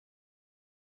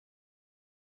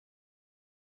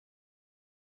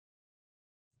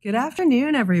Good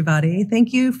afternoon, everybody.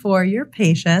 Thank you for your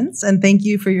patience, and thank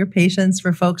you for your patience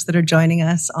for folks that are joining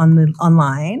us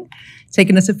online. It's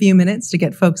taken us a few minutes to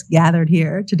get folks gathered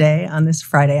here today on this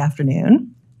Friday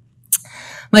afternoon.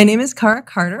 My name is Cara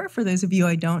Carter. For those of you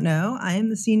I don't know, I am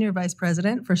the Senior Vice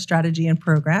President for Strategy and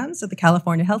Programs at the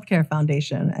California Healthcare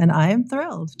Foundation, and I am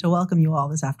thrilled to welcome you all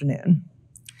this afternoon.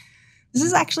 This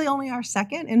is actually only our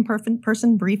second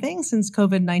in-person briefing since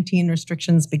COVID-19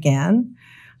 restrictions began.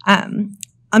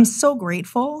 I'm so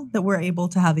grateful that we're able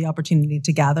to have the opportunity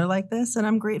to gather like this, and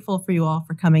I'm grateful for you all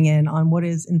for coming in on what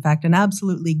is, in fact, an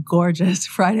absolutely gorgeous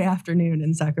Friday afternoon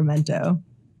in Sacramento.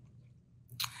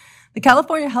 The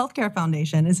California Healthcare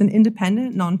Foundation is an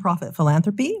independent nonprofit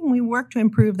philanthropy, and we work to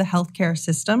improve the healthcare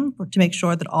system to make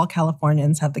sure that all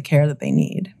Californians have the care that they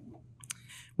need.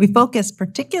 We focus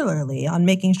particularly on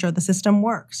making sure the system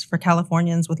works for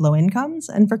Californians with low incomes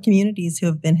and for communities who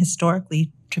have been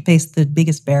historically to face the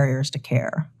biggest barriers to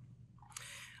care.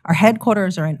 Our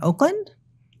headquarters are in Oakland.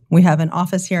 We have an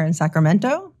office here in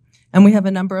Sacramento, and we have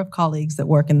a number of colleagues that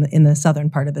work in the southern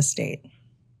part of the state.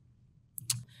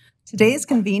 Today's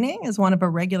convening is one of a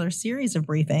regular series of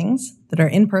briefings that are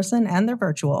in person and they're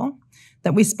virtual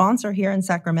that we sponsor here in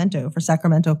Sacramento for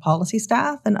Sacramento policy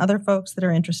staff and other folks that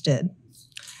are interested.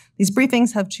 These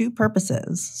briefings have two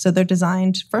purposes. So they're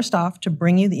designed, first off, to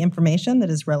bring you the information that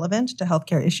is relevant to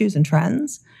healthcare issues and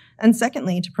trends, and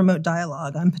secondly, to promote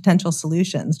dialogue on potential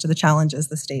solutions to the challenges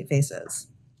the state faces.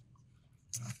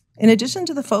 In addition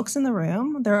to the folks in the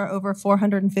room, there are over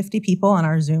 450 people on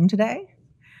our Zoom today.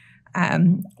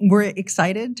 We're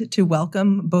excited to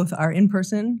welcome both our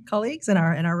in-person colleagues and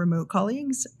our remote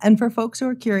colleagues. And for folks who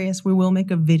are curious, we will make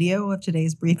a video of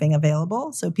today's briefing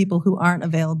available, so people who aren't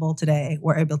available today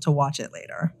were able to watch it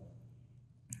later.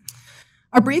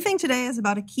 Our briefing today is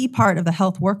about a key part of the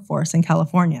health workforce in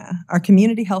California, our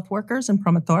community health workers and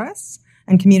promotores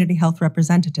and community health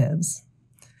representatives.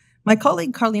 My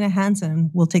colleague Carlina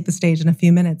Hansen will take the stage in a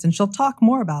few minutes, and she'll talk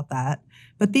more about that.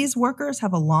 But these workers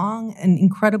have a long and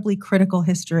incredibly critical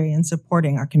history in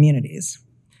supporting our communities.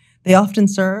 They often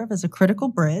serve as a critical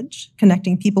bridge,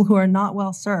 connecting people who are not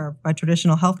well served by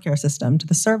traditional healthcare system to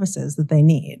the services that they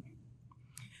need.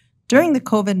 During the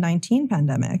COVID-19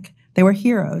 pandemic, they were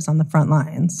heroes on the front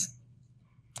lines.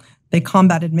 They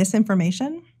combated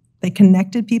misinformation, they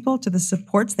connected people to the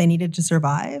supports they needed to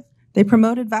survive, they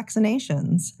promoted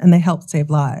vaccinations, and they helped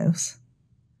save lives.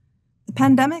 The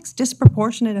pandemic's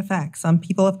disproportionate effects on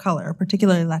people of color,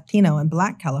 particularly Latino and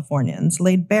Black Californians,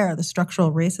 laid bare the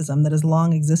structural racism that has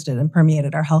long existed and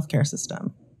permeated our healthcare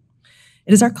system.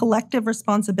 It is our collective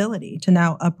responsibility to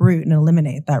now uproot and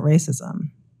eliminate that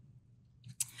racism.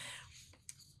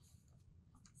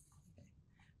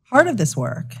 Part of this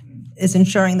work is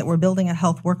ensuring that we're building a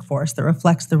health workforce that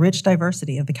reflects the rich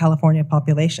diversity of the California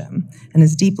population and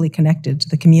is deeply connected to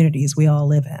the communities we all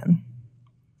live in.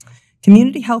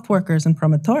 Community health workers and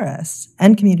promotores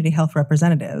and community health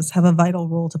representatives have a vital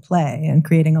role to play in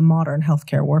creating a modern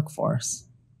healthcare workforce.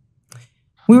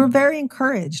 We were very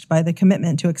encouraged by the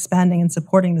commitment to expanding and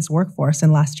supporting this workforce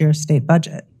in last year's state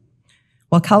budget.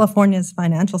 While California's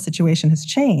financial situation has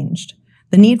changed,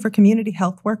 the need for community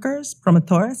health workers,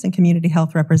 promotores, and community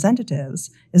health representatives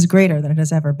is greater than it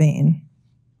has ever been.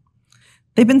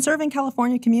 They've been serving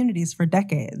California communities for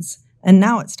decades, and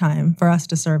now it's time for us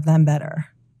to serve them better.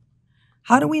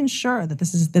 How do we ensure that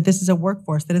this is a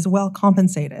workforce that is well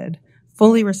compensated,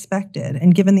 fully respected,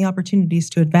 and given the opportunities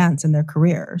to advance in their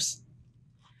careers?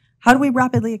 How do we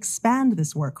rapidly expand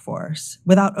this workforce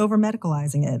without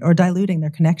over-medicalizing it or diluting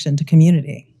their connection to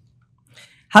community?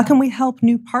 How can we help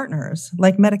new partners,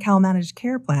 like Medi-Cal managed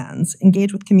care plans,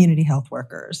 engage with community health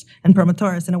workers and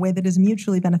promotores in a way that is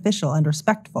mutually beneficial and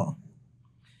respectful?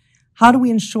 How do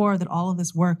we ensure that all of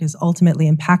this work is ultimately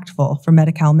impactful for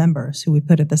Medi-Cal members who we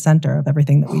put at the center of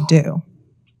everything that we do?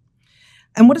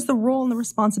 And what is the role and the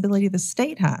responsibility the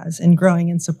state has in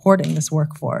growing and supporting this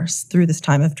workforce through this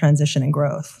time of transition and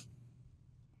growth?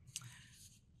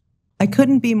 I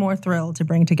couldn't be more thrilled to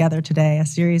bring together today a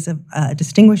series of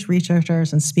distinguished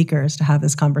researchers and speakers to have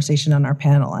this conversation on our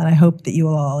panel, and I hope that you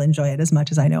will all enjoy it as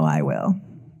much as I know I will.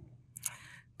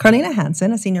 Carlina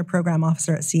Hansen, a senior program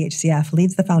officer at CHCF,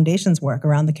 leads the foundation's work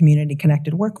around the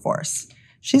community-connected workforce.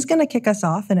 She's going to kick us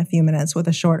off in a few minutes with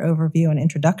a short overview and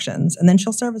introductions, and then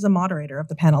she'll serve as a moderator of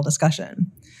the panel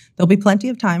discussion. There'll be plenty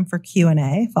of time for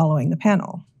Q&A following the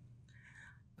panel.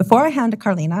 Before I hand to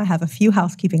Carlina, I have a few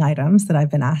housekeeping items that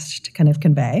I've been asked to kind of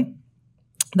convey.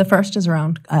 The first is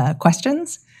around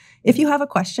questions. If you have a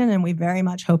question, and we very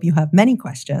much hope you have many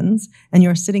questions, and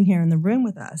you're sitting here in the room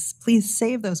with us, please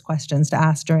save those questions to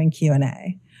ask during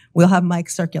Q&A. We'll have mics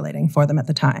circulating for them at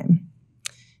the time.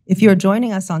 If you're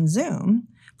joining us on Zoom,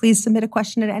 please submit a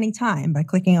question at any time by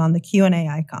clicking on the Q&A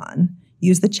icon.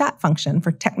 Use the chat function for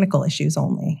technical issues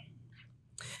only.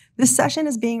 This session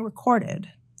is being recorded,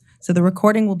 so the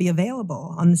recording will be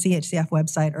available on the CHCF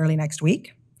website early next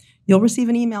week. You'll receive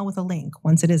an email with a link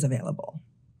once it is available.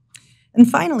 And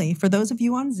finally, for those of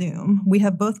you on Zoom, we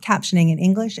have both captioning in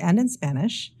English and in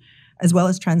Spanish, as well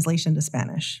as translation to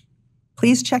Spanish.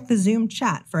 Please check the Zoom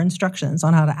chat for instructions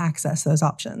on how to access those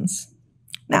options.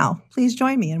 Now, please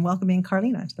join me in welcoming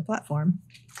Carlina to the platform.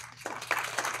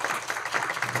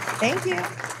 Thank you.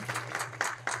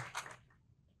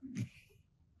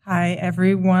 Hi,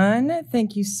 everyone.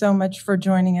 Thank you so much for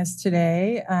joining us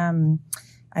today.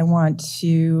 I want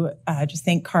to just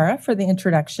thank Cara for the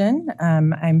introduction.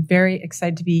 I'm very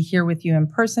excited to be here with you in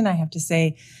person. I have to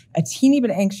say, a teeny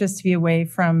bit anxious to be away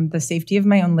from the safety of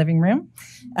my own living room.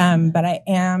 But I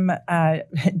am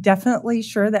definitely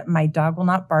sure that my dog will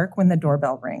not bark when the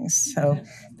doorbell rings. So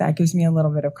that gives me a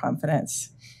little bit of confidence.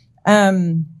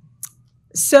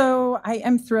 So I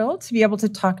am thrilled to be able to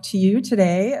talk to you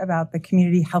today about the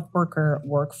community health worker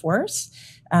workforce.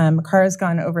 Cara's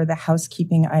gone over the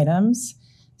housekeeping items.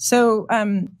 So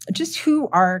just who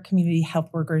are community health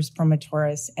workers,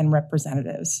 promotores, and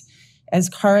representatives? As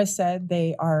Cara said,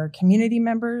 they are community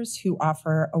members who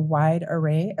offer a wide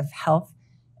array of health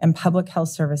and public health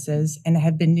services and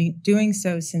have been doing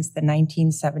so since the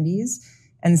 1970s,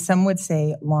 and some would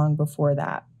say long before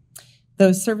that.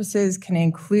 Those services can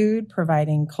include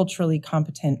providing culturally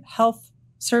competent health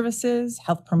services,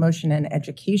 health promotion and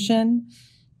education,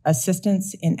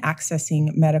 assistance in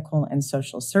accessing medical and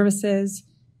social services,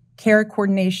 care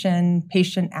coordination,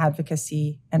 patient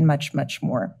advocacy, and much, much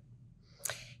more.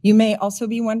 You may also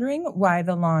be wondering why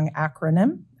the long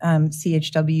acronym,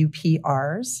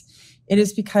 CHWPRs. It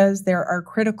is because there are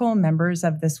critical members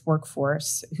of this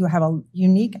workforce who have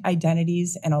unique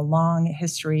identities and a long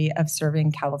history of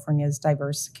serving California's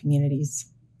diverse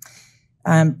communities.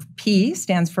 P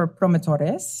stands for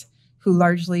Promotores, who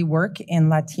largely work in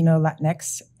Latino,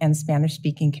 Latinx, and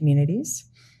Spanish-speaking communities.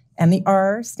 And the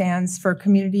R stands for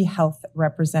Community Health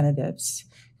Representatives,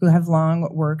 who have long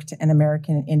worked in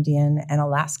American Indian and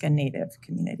Alaska Native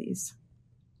communities.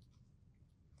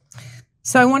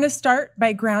 So I want to start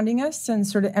by grounding us and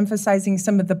sort of emphasizing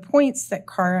some of the points that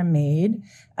Cara made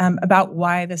about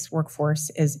why this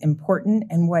workforce is important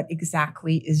and what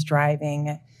exactly is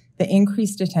driving the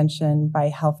increased attention by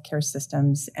healthcare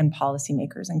systems and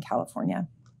policymakers in California.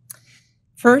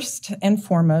 First and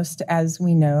foremost, as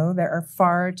we know, there are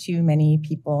far too many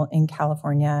people in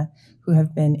California who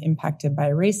have been impacted by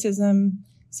racism,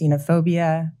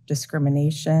 xenophobia,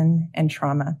 discrimination, and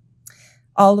trauma,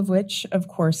 all of which, of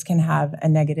course, can have a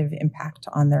negative impact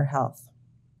on their health.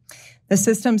 The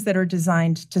systems that are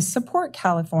designed to support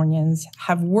Californians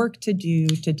have work to do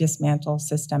to dismantle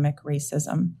systemic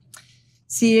racism.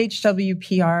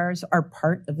 CHWPRs are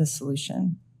part of the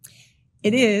solution.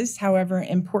 It is, however,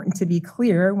 important to be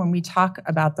clear when we talk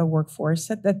about the workforce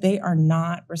that they are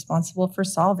not responsible for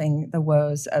solving the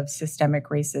woes of systemic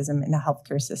racism in the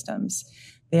healthcare systems.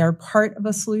 They are part of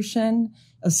a solution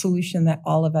that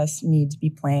all of us need to be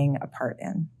playing a part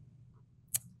in.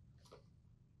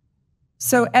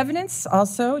 So evidence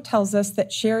also tells us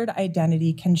that shared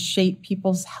identity can shape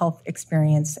people's health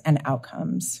experience and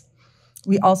outcomes.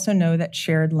 We also know that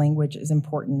shared language is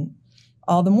important.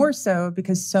 All the more so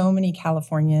because so many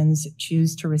Californians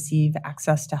choose to receive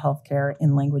access to healthcare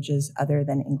in languages other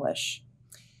than English.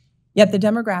 Yet the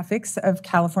demographics of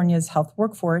California's health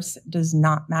workforce does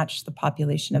not match the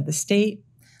population of the state,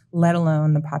 let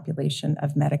alone the population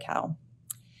of Medi-Cal.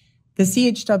 The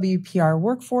CHWPR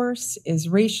workforce is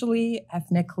racially,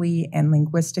 ethnically, and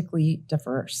linguistically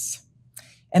diverse,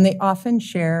 and they often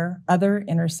share other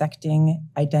intersecting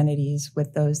identities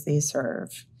with those they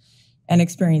serve. An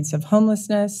experience of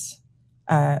homelessness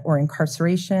or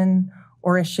incarceration,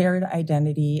 or a shared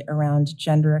identity around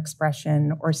gender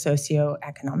expression or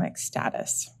socioeconomic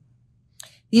status.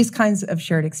 These kinds of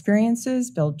shared experiences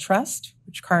build trust,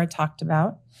 which Cara talked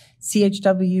about.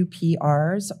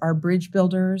 CHWPRs are bridge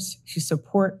builders who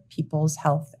support people's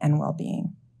health and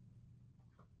well-being.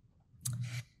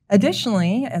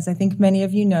 Additionally, as I think many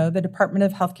of you know, the Department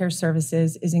of Healthcare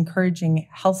Services is encouraging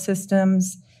health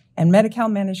systems and Medi-Cal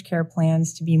managed care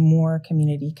plans to be more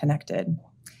community connected,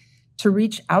 to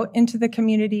reach out into the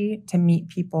community to meet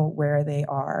people where they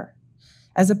are,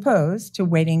 as opposed to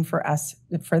waiting for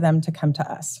them to come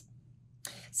to us.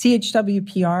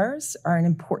 CHWPRs are an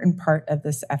important part of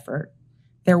this effort.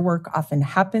 Their work often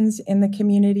happens in the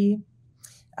community,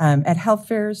 at health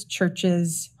fairs,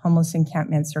 churches, homeless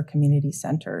encampments, or community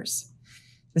centers.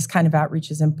 This kind of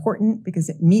outreach is important because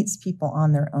it meets people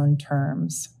on their own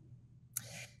terms.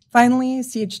 Finally,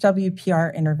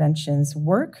 CHWPR interventions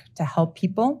work to help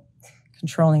people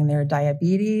controlling their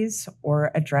diabetes or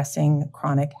addressing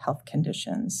chronic health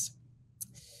conditions.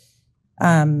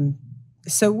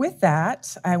 So with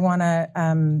that, I want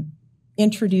to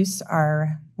introduce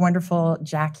our wonderful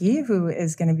Jackie, who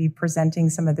is going to be presenting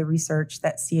some of the research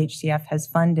that CHCF has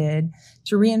funded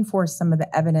to reinforce some of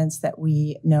the evidence that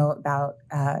we know about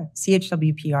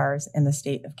CHWPRs in the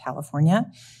state of California,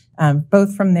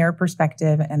 both from their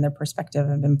perspective and the perspective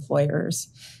of employers.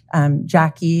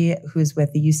 Jackie, who's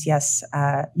with the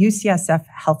UCSF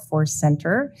Healthforce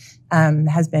Center,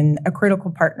 has been a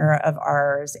critical partner of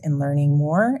ours in learning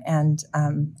more. And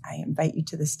I invite you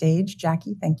to the stage.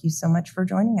 Jackie, thank you so much for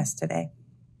joining us today.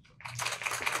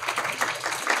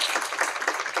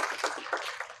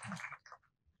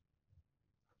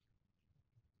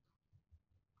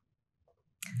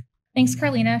 Thanks,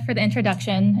 Carlina, for the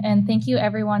introduction, and thank you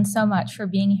everyone so much for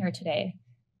being here today.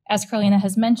 As Carlina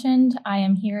has mentioned, I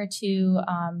am here to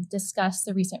discuss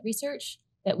the recent research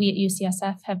that we at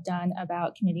UCSF have done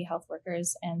about community health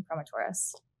workers and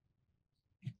Promotores.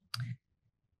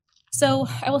 So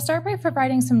I will start by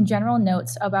providing some general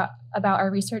notes about our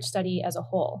research study as a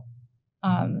whole.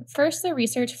 First, the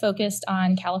research focused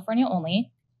on California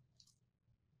only.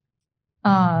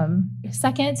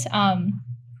 Second,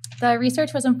 the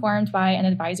research was informed by an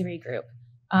advisory group,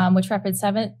 which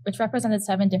represented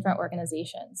 7 different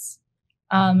organizations.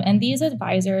 And these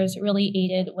advisors really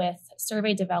aided with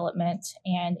survey development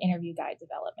and interview guide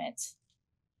development.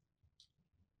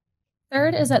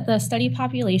 Third is that the study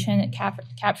population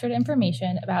captured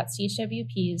information about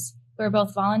CHWPs who are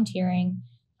both volunteering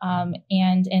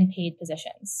and in paid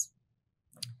positions.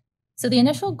 So the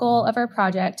initial goal of our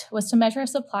project was to measure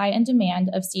supply and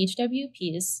demand of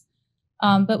CHWPs,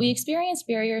 but we experienced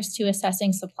barriers to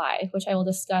assessing supply, which I will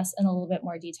discuss in a little bit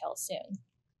more detail soon.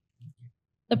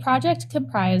 The project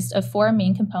comprised of 4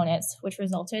 main components, which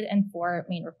resulted in 4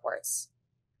 main reports.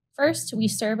 First, we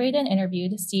surveyed and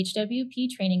interviewed CHWP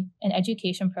training and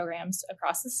education programs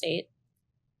across the state.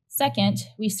 Second,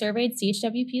 we surveyed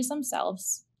CHWPs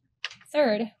themselves.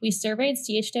 Third, we surveyed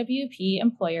CHWP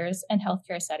employers and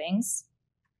healthcare settings.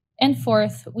 And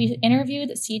fourth, we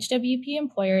interviewed CHWP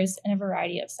employers in a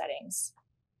variety of settings.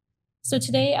 So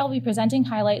today I'll be presenting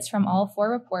highlights from all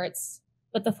 4 reports,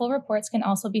 but the full reports can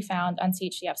also be found on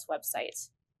CHCF's website,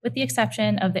 with the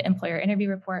exception of the employer interview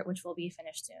report, which will be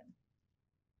finished soon.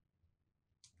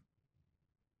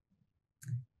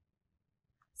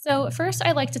 So first,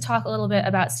 I'd like to talk a little bit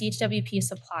about CHWP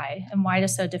supply and why it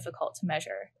is so difficult to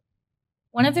measure.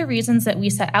 One of the reasons that we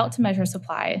set out to measure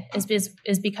supply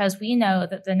is because we know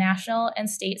that the national and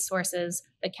state sources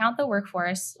that count the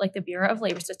workforce, like the Bureau of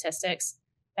Labor Statistics,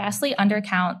 vastly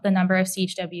undercount the number of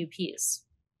CHWPs.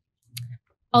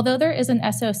 Although there is an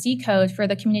SOC code for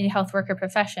the community health worker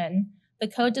profession, the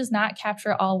code does not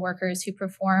capture all workers who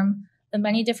perform the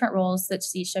many different roles that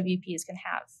CHWPs can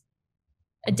have.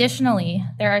 Additionally,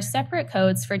 there are separate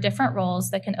codes for different roles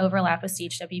that can overlap with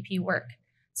CHWP work,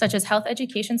 such as health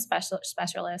education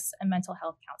specialists and mental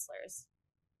health counselors.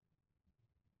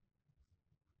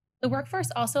 The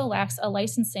workforce also lacks a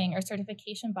licensing or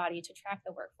certification body to track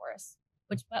the workforce,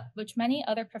 which many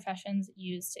other professions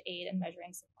use to aid in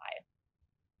measuring supply.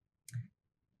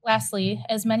 Lastly,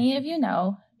 as many of you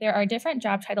know, there are different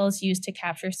job titles used to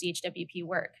capture CHWP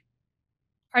work.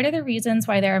 Part of the reasons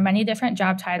why there are many different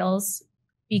job titles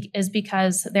is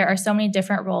because there are so many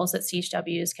different roles that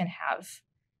CHWs can have.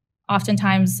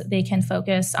 Oftentimes, they can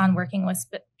focus on working with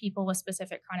people with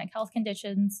specific chronic health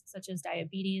conditions, such as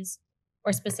diabetes,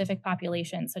 or specific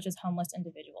populations, such as homeless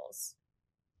individuals.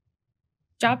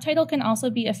 Job title can also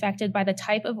be affected by the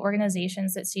type of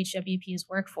organizations that CHWPs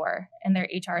work for and their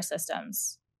HR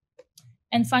systems.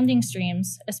 And funding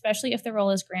streams, especially if the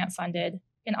role is grant funded,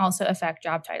 can also affect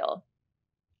job title.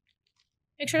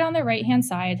 Pictured on the right-hand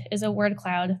side is a word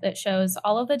cloud that shows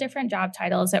all of the different job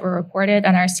titles that were reported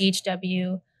on our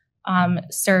CHW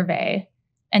survey.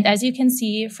 And as you can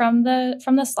see from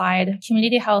the slide,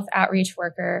 community health outreach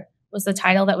worker was the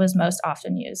title that was most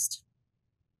often used.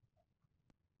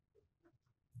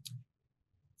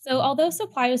 So although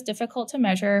supply was difficult to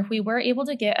measure, we were able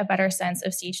to get a better sense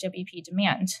of CHWP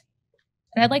demand.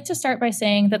 And I'd like to start by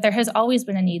saying that there has always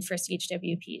been a need for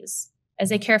CHWPs, as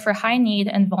they care for high need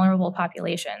and vulnerable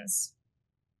populations.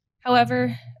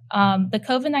 However, the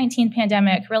COVID-19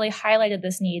 pandemic really highlighted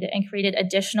this need and created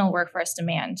additional workforce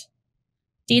demand.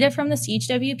 Data from the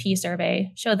CHWP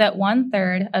survey showed that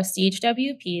 1/3 of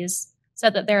CHWPs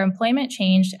said that their employment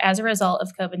changed as a result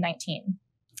of COVID-19.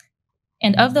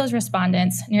 And of those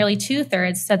respondents, nearly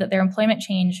 2/3 said that their employment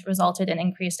change resulted in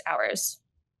increased hours.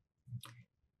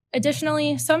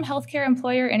 Additionally, some healthcare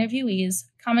employer interviewees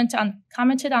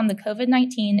commented on the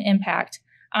COVID-19 impact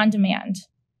on demand.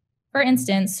 For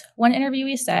instance, one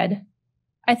interviewee said,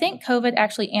 "I think COVID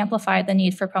actually amplified the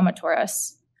need for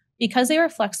Promotores because they were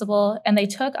flexible and they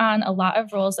took on a lot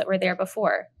of roles that were there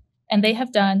before, and they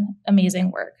have done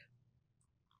amazing work."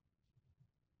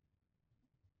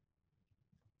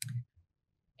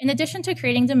 In addition to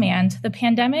creating demand, the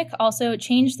pandemic also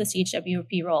changed the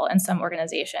CHWP role in some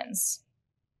organizations.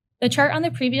 The chart on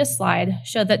the previous slide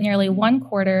showed that nearly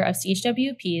 1/4 of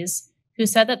CHWPs who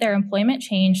said that their employment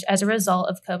changed as a result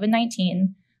of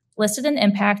COVID-19 listed an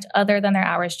impact other than their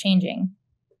hours changing.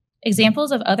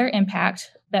 Examples of other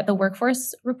impact that the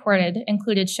workforce reported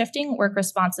included shifting work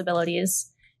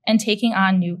responsibilities and taking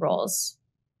on new roles.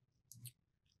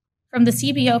 From the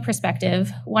CBO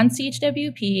perspective, one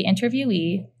CHWP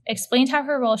interviewee explained how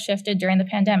her role shifted during the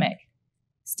pandemic,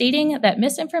 stating that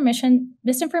misinformation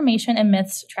and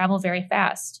myths travel very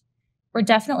fast. We're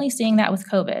definitely seeing that with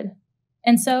COVID.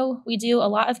 And so we do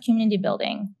a lot of community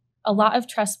building, a lot of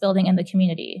trust building in the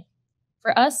community.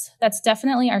 For us, that's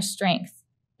definitely our strength,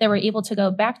 that we're able to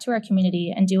go back to our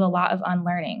community and do a lot of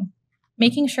unlearning,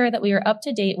 making sure that we are up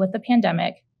to date with the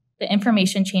pandemic. The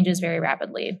information changes very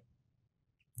rapidly.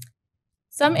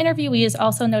 Some interviewees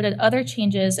also noted other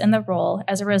changes in the role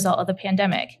as a result of the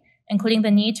pandemic, including the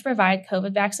need to provide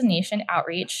COVID vaccination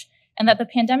outreach, and that the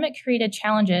pandemic created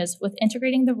challenges with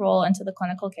integrating the role into the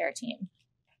clinical care team.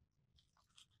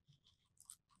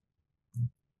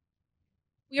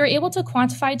 We were able to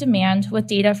quantify demand with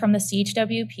data from the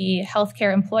CHWP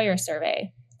Healthcare Employer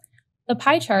Survey. The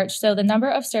pie charts show the number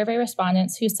of survey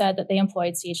respondents who said that they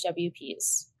employed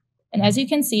CHWPs. And as you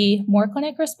can see, more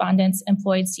clinic respondents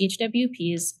employed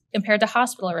CHWPs compared to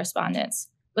hospital respondents,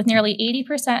 with nearly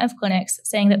 80% of clinics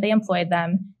saying that they employed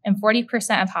them and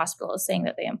 40% of hospitals saying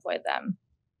that they employed them.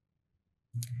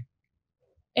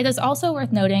 It is also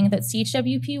worth noting that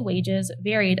CHWP wages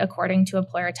varied according to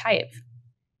employer type.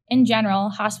 In general,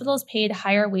 hospitals paid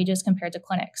higher wages compared to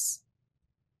clinics.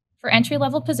 For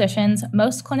entry-level positions,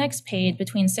 most clinics paid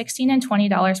between $16 and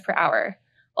 $20 per hour,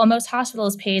 while most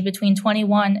hospitals paid between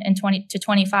 $21 and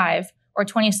 $25 or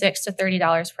 $26 to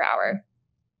 $30 per hour.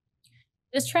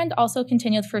 This trend also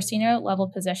continued for senior-level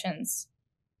positions.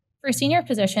 For senior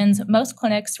positions, most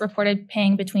clinics reported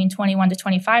paying between $21 to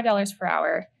 $25 per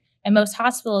hour, and most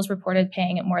hospitals reported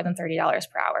paying at more than $30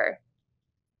 per hour.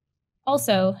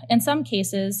 Also, in some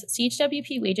cases,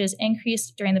 CHWP wages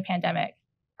increased during the pandemic,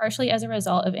 partially as a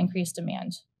result of increased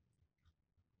demand.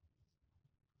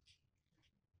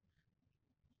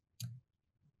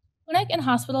 Clinic and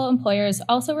hospital employers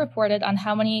also reported on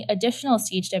how many additional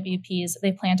CHWPs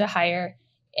they plan to hire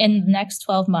in the next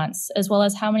 12 months, as well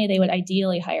as how many they would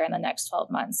ideally hire in the next 12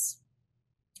 months,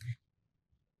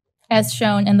 as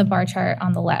shown in the bar chart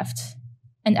on the left.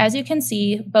 And as you can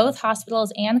see, both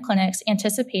hospitals and clinics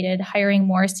anticipated hiring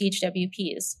more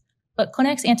CHWPs, but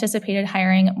clinics anticipated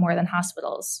hiring more than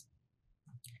hospitals.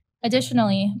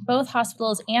 Additionally, both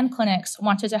hospitals and clinics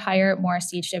wanted to hire more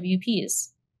CHWPs.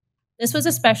 This was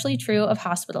especially true of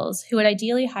hospitals, who would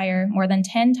ideally hire more than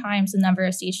 10 times the number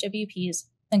of CHWPs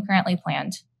than currently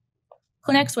planned.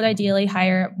 Clinics would ideally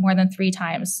hire more than 3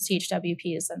 times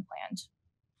CHWPs than planned.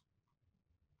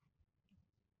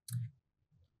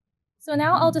 So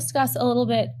now I'll discuss a little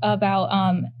bit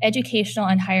about educational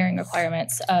and hiring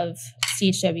requirements of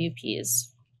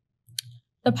CHWPs.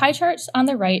 The pie charts on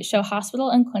the right show hospital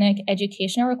and clinic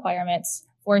educational requirements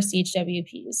for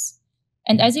CHWPs.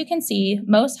 And as you can see,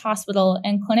 most hospital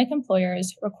and clinic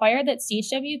employers require that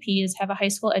CHWPs have a high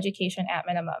school education at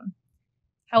minimum.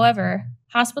 However,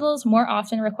 hospitals more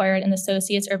often require an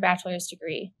associate's or bachelor's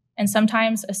degree, and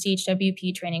sometimes a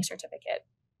CHWP training certificate.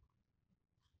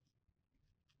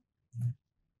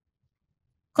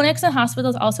 Clinics and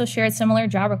hospitals also shared similar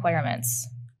job requirements.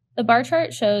 The bar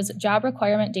chart shows job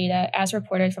requirement data as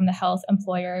reported from the Health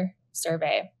Employer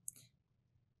Survey.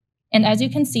 And as you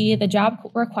can see, the job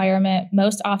requirement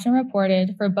most often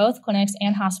reported for both clinics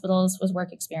and hospitals was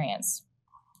work experience.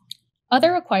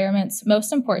 Other requirements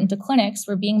most important to clinics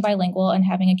were being bilingual and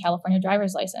having a California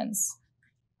driver's license.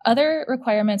 Other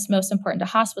requirements most important to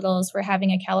hospitals were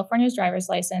having a California driver's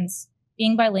license,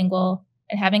 being bilingual,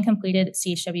 and having completed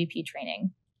CHWP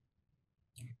training.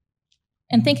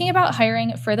 In thinking about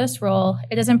hiring for this role,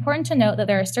 it is important to note that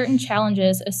there are certain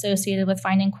challenges associated with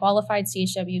finding qualified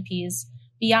CHWPs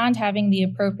beyond having the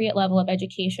appropriate level of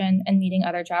education and meeting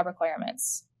other job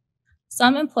requirements.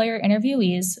 Some employer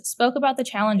interviewees spoke about the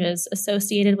challenges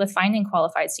associated with finding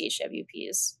qualified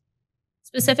CHWPs.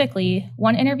 Specifically,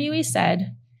 one interviewee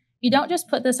said, "You don't just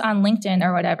put this on LinkedIn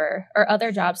or whatever, or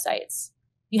other job sites.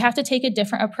 You have to take a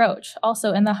different approach,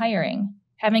 also in the hiring,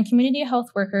 having community health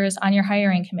workers on your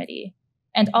hiring committee,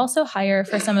 and also hire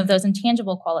for some of those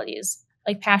intangible qualities,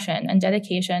 like passion and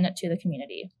dedication to the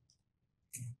community."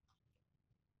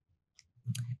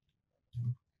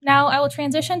 Now, I will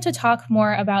transition to talk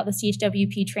more about the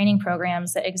CHWP training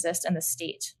programs that exist in the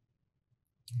state.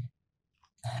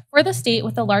 For the state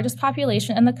with the largest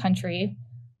population in the country,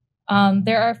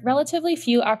 there are relatively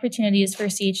few opportunities for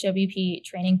CHWP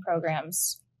training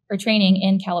programs or training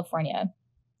in California.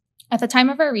 At the time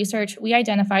of our research, we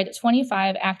identified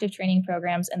 25 active training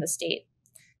programs in the state.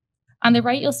 On the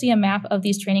right, you'll see a map of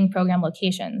these training program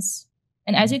locations.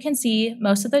 And as you can see,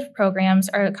 most of the programs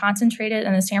are concentrated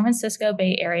in the San Francisco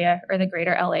Bay Area or the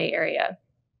greater LA area.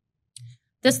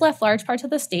 This left large parts of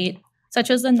the state,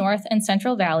 such as the North and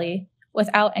Central Valley,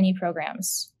 without any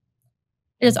programs.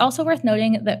 It is also worth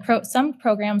noting that some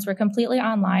programs were completely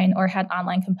online or had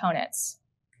online components.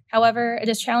 However, it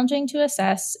is challenging to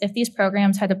assess if these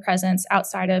programs had a presence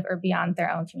outside of or beyond their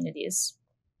own communities.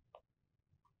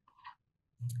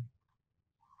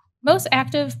 Most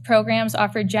active programs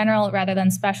offer general rather than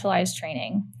specialized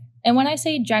training. And when I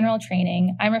say general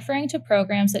training, I'm referring to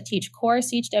programs that teach core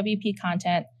CHWP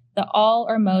content that all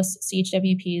or most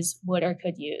CHWPs would or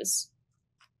could use.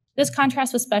 This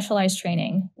contrasts with specialized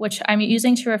training, which I'm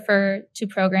using to refer to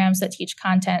programs that teach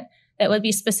content that would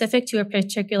be specific to a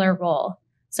particular role,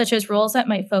 such as roles that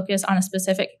might focus on a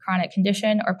specific chronic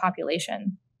condition or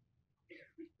population.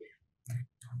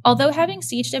 Although having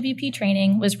CHWP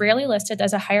training was rarely listed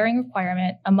as a hiring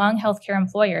requirement among healthcare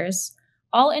employers,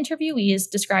 all interviewees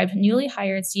described newly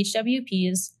hired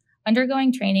CHWPs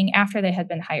undergoing training after they had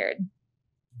been hired.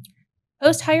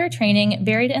 Post-hire training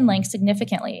varied in length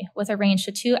significantly, with a range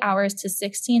to 2 hours to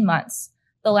 16 months,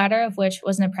 the latter of which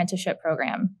was an apprenticeship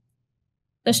program.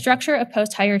 The structure of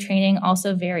post-hire training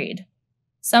also varied.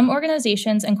 Some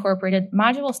organizations incorporated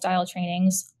module-style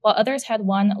trainings, while others had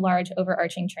one large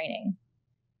overarching training.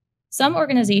 Some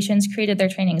organizations created their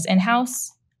trainings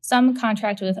in-house, some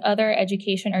contracted with other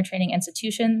education or training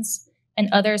institutions, and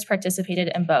others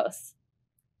participated in both.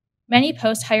 Many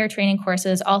post-hire training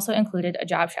courses also included a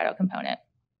job shadow component.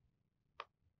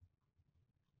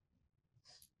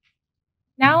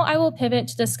 Now I will pivot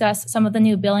to discuss some of the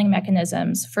new billing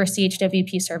mechanisms for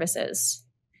CHWP services.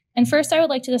 And first, I would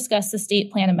like to discuss the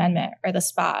State Plan Amendment, or the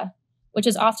SPA, which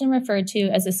is often referred to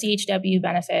as the CHW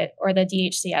benefit or the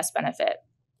DHCS benefit.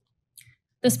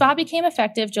 The SPA became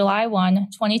effective July 1,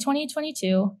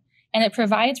 2022, and it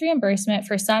provides reimbursement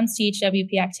for some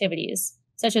CHWP activities,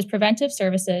 such as preventive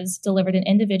services delivered in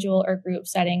individual or group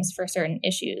settings for certain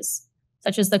issues,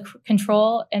 such as the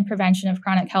control and prevention of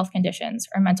chronic health conditions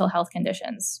or mental health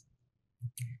conditions.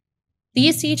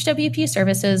 These CHWP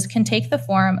services can take the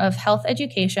form of health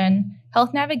education,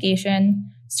 health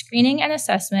navigation, screening and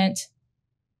assessment,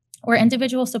 or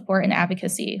individual support and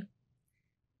advocacy.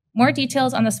 More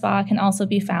details on the SPA can also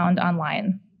be found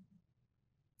online.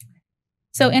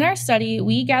 So in our study,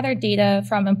 we gathered data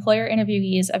from employer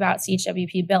interviewees about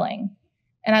CHWP billing,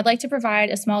 and I'd like to provide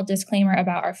a small disclaimer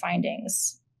about our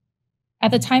findings.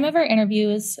 At the time of our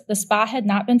interviews, the SPA had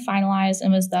not been finalized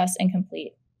and was thus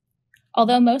incomplete.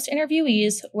 Although most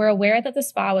interviewees were aware that the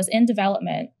SPA was in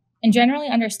development and generally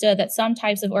understood that some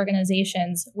types of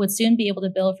organizations would soon be able to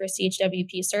bill for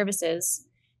CHWP services,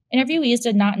 interviewees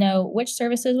did not know which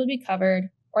services would be covered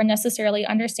or necessarily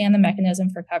understand the mechanism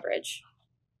for coverage.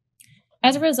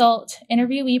 As a result,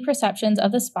 interviewee perceptions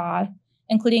of the SPA,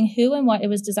 including who and what it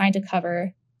was designed to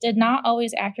cover, did not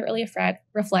always accurately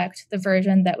reflect the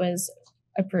version that was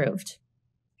approved.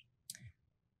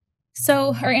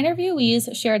 So our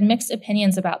interviewees shared mixed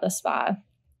opinions about the SPA.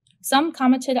 Some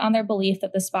commented on their belief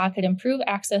that the SPA could improve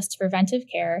access to preventive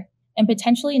care and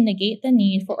potentially negate the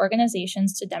need for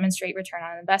organizations to demonstrate return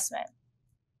on investment.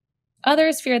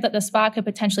 Others feared that the SPA could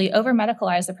potentially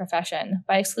over-medicalize the profession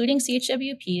by excluding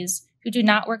CHWPs who do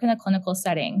not work in a clinical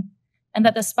setting, and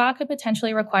that the SPA could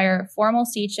potentially require formal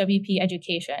CHWP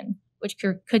education, which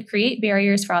could create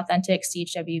barriers for authentic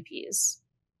CHWPs.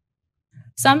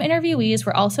 Some interviewees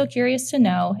were also curious to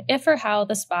know if or how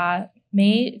the SPA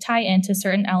may tie into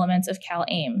certain elements of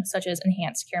CalAIM, such as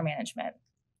enhanced care management.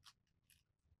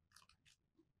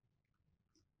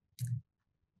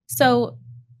 So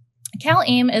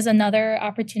CalAIM is another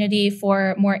opportunity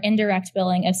for more indirect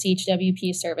billing of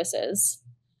CHWP services.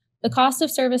 The cost of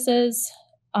services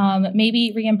may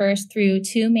be reimbursed through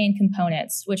two main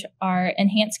components, which are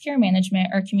enhanced care management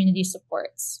or community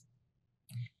supports.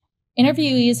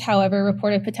 Interviewees, however,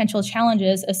 reported potential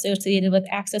challenges associated with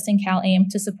accessing CalAIM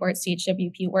to support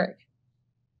CHWP work.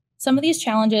 Some of these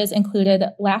challenges included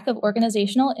lack of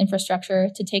organizational infrastructure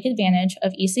to take advantage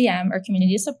of ECM or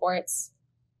community supports,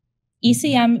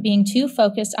 ECM being too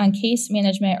focused on case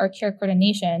management or care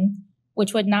coordination,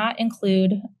 which would not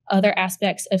include other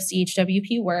aspects of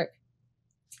CHWP work,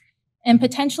 and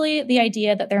potentially the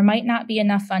idea that there might not be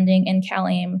enough funding in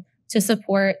CalAIM to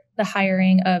support the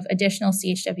hiring of additional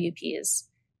CHWPs,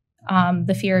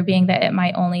 the fear being that it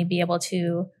might only be able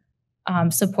to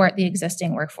support the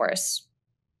existing workforce.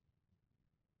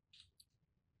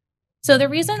 So the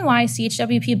reason why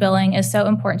CHWP billing is so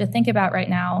important to think about right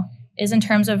now is in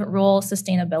terms of role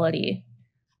sustainability.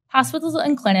 Hospitals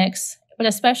and clinics, but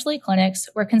especially clinics,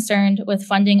 were concerned with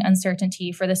funding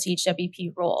uncertainty for the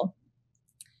CHWP role.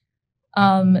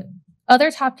 Other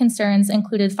top concerns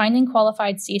included finding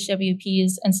qualified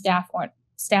CHWPs and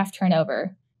staff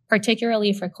turnover,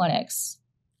 particularly for clinics.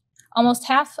 Almost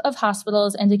half of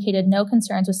hospitals indicated no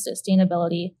concerns with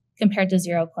sustainability compared to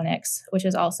 0 clinics, which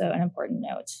is also an important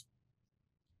note.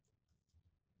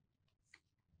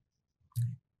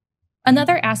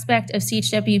 Another aspect of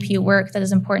CHWP work that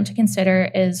is important to consider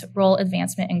is role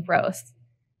advancement and growth.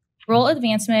 Role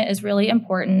advancement is really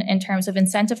important in terms of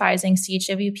incentivizing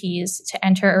CHWPs to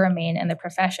enter or remain in the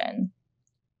profession.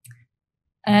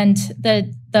 And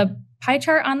the pie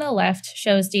chart on the left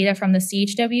shows data from the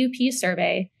CHWP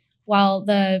survey, while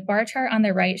the bar chart on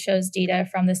the right shows data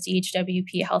from the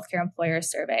CHWP Healthcare Employers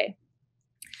Survey.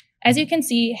 As you can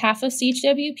see, half of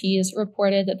CHWPs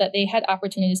reported that they had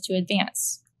opportunities to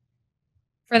advance.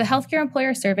 For the healthcare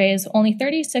employer surveys, only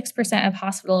 36% of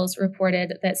hospitals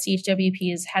reported that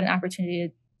CHWPs had an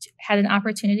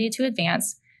opportunity to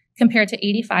advance, compared to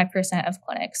 85% of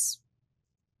clinics.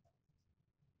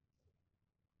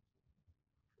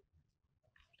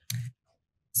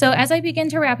 So as I begin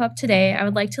to wrap up today, I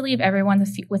would like to leave everyone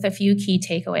with a few key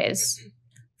takeaways.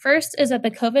 First is that the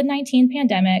COVID-19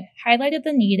 pandemic highlighted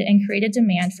the need and created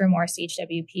demand for more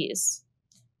CHWPs.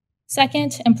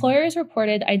 Second, employers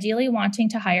reported ideally wanting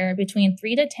to hire between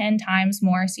 3 to 10 times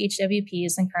more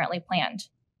CHWPs than currently planned.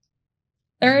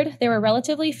 Third, there were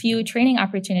relatively few training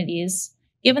opportunities,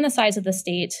 given the size of the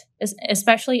state,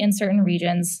 especially in certain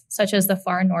regions, such as the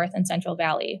far north and Central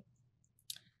Valley.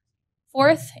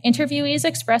 Fourth, interviewees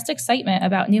expressed excitement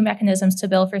about new mechanisms to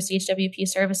bill for CHWP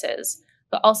services,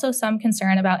 but also some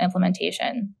concern about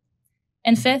implementation.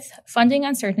 And fifth, funding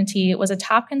uncertainty was a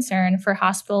top concern for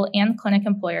hospital and clinic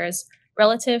employers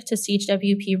relative to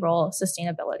CHWP role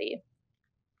sustainability.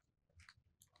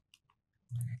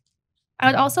 I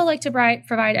would also like to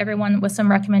provide everyone with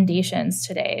some recommendations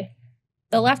today.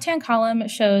 The left-hand column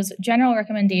shows general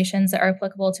recommendations that are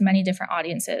applicable to many different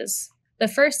audiences, the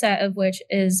first set of which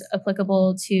is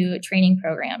applicable to training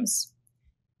programs.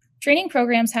 Training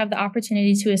programs have the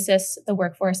opportunity to assist the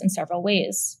workforce in several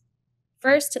ways.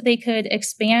 First, they could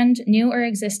expand new or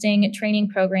existing training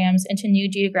programs into new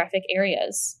geographic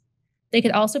areas. They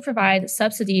could also provide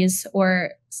subsidies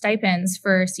or stipends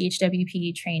for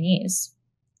CHWP trainees.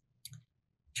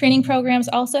 Training programs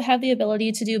also have the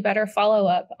ability to do better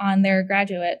follow-up on their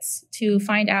graduates to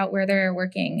find out where they're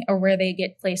working or where they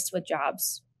get placed with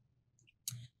jobs.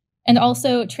 And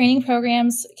also, training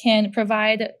programs can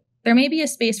provide, there may be a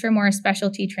space for more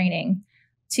specialty training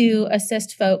to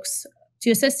assist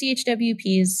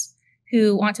CHWPs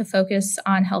who want to focus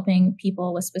on helping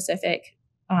people with specific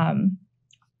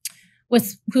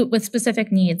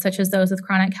specific needs, such as those with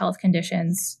chronic health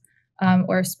conditions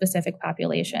or specific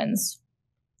populations.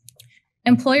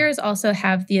 Employers also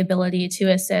have the ability to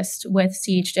assist with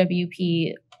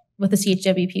the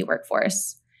CHWP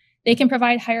workforce. They can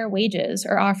provide higher wages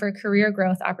or offer career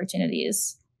growth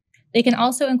opportunities. They can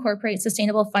also incorporate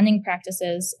sustainable funding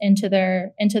practices into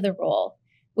the role,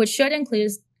 which should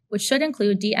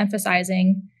include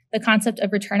de-emphasizing the concept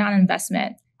of return on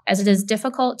investment, as it is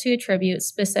difficult to attribute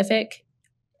specific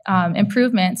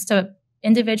improvements to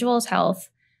individuals' health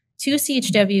to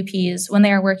CHWPs when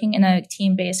they are working in a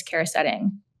team-based care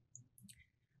setting.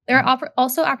 There are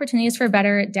also opportunities for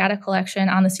better data collection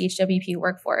on the CHWP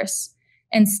workforce,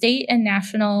 and state and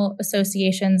national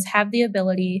associations have the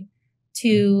ability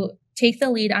to take the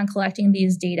lead on collecting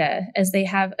these data, as they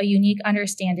have a unique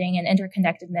understanding and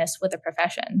interconnectedness with the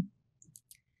profession.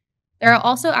 There are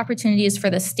also opportunities for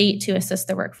the state to assist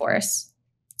the workforce.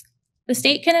 The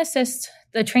state can assist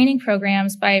the training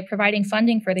programs by providing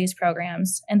funding for these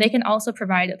programs, and they can also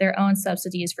provide their own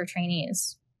subsidies for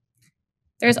trainees.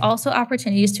 There's also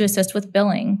opportunities to assist with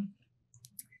billing.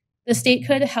 The state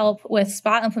could help with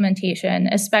spot implementation,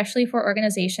 especially for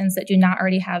organizations that do not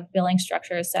already have billing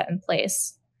structures set in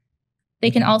place. They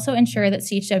can also ensure that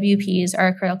CHWPs are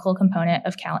a critical component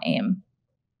of CalAIM.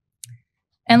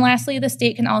 And lastly, the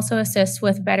state can also assist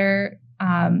with better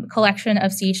collection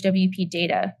of CHWP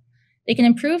data. They can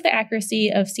improve the accuracy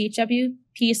of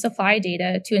CHWP supply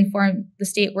data to inform the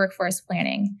state workforce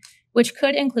planning, which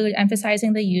could include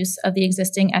emphasizing the use of the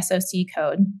existing SOC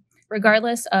code,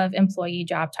 regardless of employee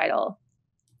job title.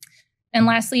 And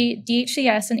lastly,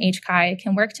 DHCS and HCI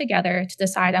can work together to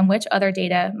decide on which other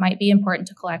data might be important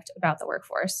to collect about the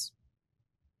workforce.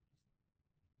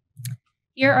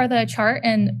 Here are the chart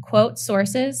and quote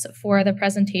sources for the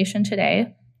presentation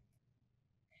today.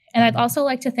 And I'd also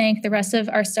like to thank the rest of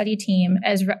our study team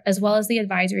as well as the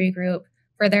advisory group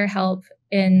for their help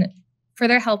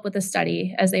with the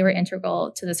study, as they were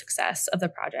integral to the success of the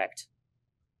project.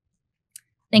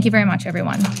 Thank you very much,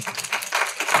 everyone.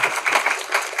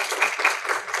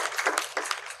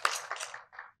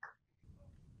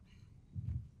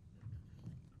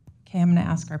 Okay, I'm going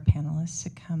to ask our panelists to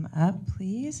come up,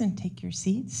 please, and take your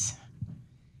seats.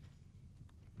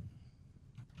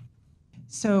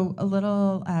 So a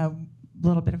little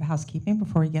bit of housekeeping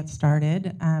before we get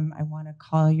started. I want to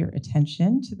call your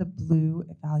attention to the blue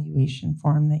evaluation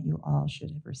form that you all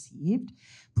should have received.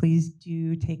 Please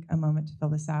do take a moment to fill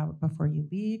this out before you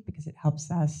leave, because it helps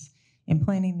us in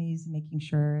planning these, making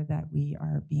sure that we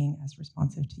are being as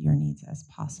responsive to your needs as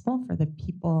possible. For the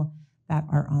people that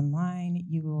are online,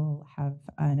 you will have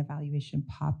an evaluation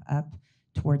pop up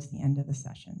towards the end of the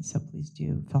session, so please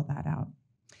do fill that out.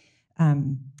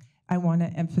 I want to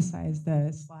emphasize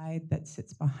the slide that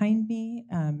sits behind me,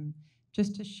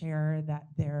 just to share that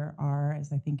there are,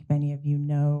 as I think many of you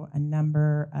know, a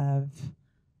number of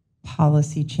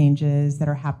policy changes that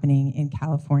are happening in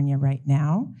California right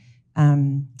now.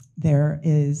 There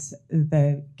is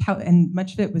and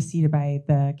much of it was seeded by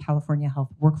the California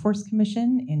Health Workforce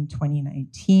Commission in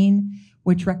 2019,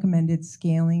 which recommended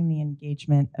scaling the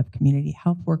engagement of community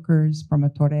health workers,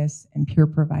 promotores, and peer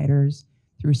providers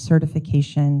through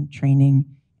certification, training,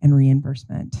 and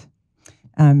reimbursement.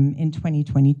 In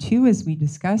 2022, as we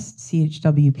discussed,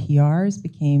 CHWPRs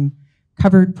became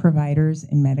covered providers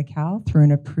in Medi-Cal through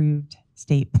an approved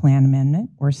state plan amendment,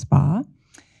 or SPA.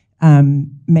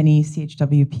 Many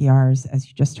CHWPRs, as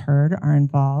you just heard, are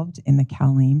involved in the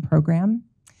CalAIM program.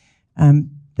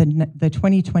 The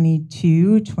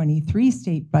 2022-23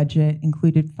 state budget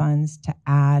included funds to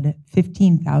add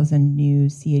 15,000 new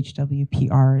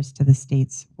CHWPRs to the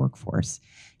state's workforce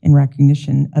in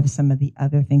recognition of some of the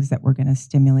other things that were going to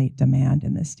stimulate demand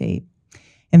in the state.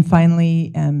 And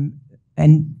finally, and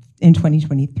in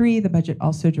 2023, the budget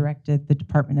also directed the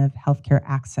Department of Healthcare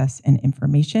Access and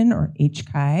Information, or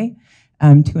HCI,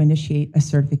 to initiate a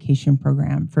certification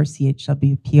program for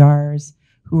CHWPRs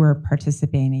who are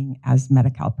participating as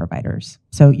Medi-Cal providers.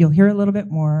 So you'll hear a little bit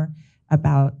more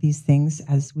about these things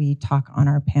as we talk on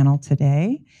our panel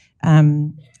today.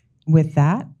 With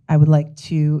that, I would like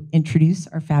to introduce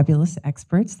our fabulous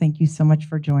experts. Thank you so much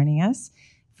for joining us.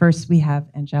 First, we have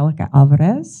Angelica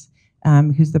Alvarez,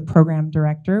 who's the program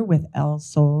director with El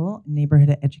Sol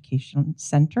Neighborhood Educational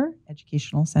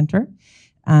Center.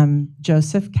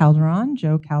 Joseph Calderon,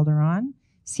 Joe Calderon,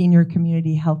 Senior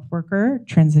Community Health Worker,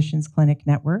 Transitions Clinic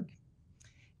Network.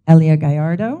 Elia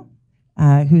Gallardo,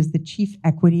 who's the Chief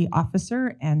Equity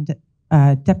Officer and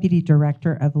Deputy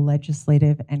Director of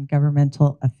Legislative and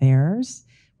Governmental Affairs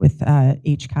with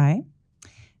HCI.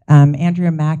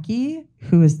 Andrea Mackey,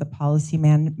 who is the Policy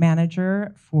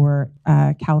Manager for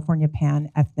California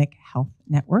Pan-Ethnic Health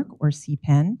Network, or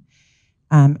CPEN.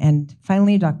 And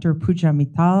finally, Dr. Pooja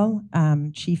Mittal,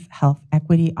 Chief Health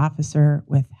Equity Officer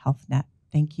with HealthNet.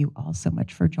 Thank you all so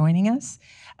much for joining us.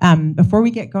 Before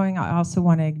we get going, I also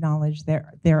want to acknowledge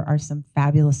there are some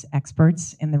fabulous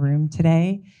experts in the room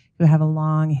today who have a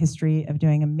long history of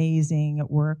doing amazing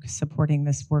work supporting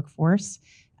this workforce.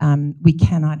 We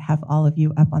cannot have all of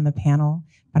you up on the panel,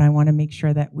 but I want to make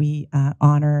sure that we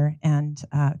honor and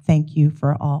thank you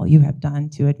for all you have done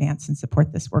to advance and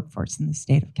support this workforce in the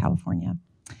state of California.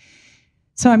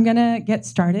 So I'm going to get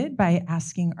started by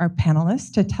asking our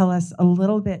panelists to tell us a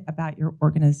little bit about your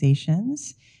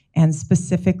organizations and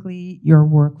specifically your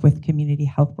work with community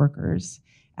health workers,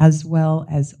 as well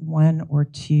as one or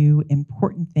two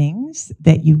important things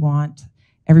that you want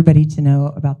everybody to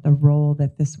know about the role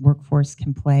that this workforce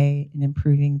can play in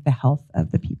improving the health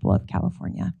of the people of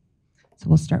California. So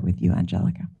we'll start with you,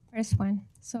 Angelica. First one.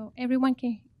 So everyone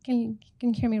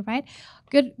can hear me, right?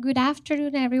 Good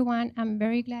afternoon, everyone. I'm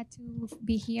very glad to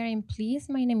be here and pleased.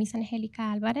 My name is Angelica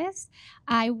Alvarez.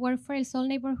 I work for El Sol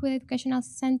Neighborhood Educational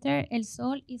Center. El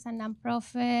Sol is a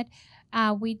nonprofit.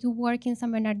 We do work in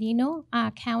San Bernardino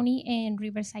County and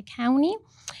Riverside County.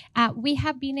 We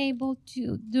have been able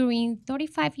to, during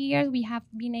 35 years, we have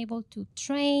been able to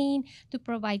train, to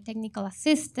provide technical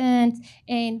assistance,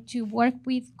 and to work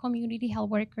with community health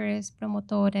workers,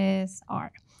 promotores,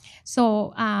 are.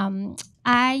 So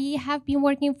I have been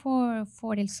working for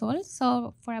El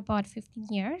Sol for about 15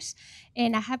 years,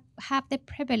 and I have the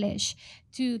privilege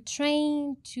to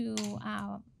train, to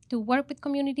work with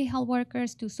community health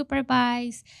workers, to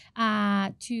supervise,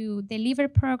 to deliver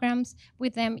programs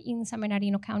with them in San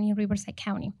Bernardino County and Riverside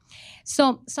County.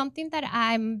 So something that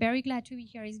I'm very glad to be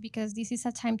here is because this is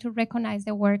a time to recognize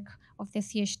the work of the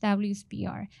CHW's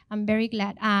PR. I'm very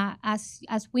glad.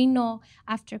 As we know,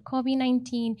 after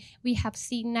COVID-19, we have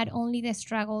seen not only the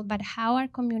struggle, but how our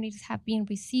communities have been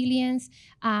resilient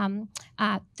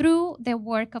through the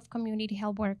work of community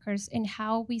health workers and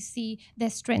how we see the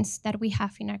strengths that we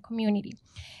have in our community.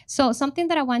 So something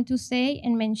that I want to say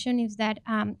and mention is that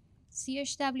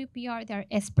CHWPR, they're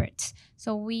experts.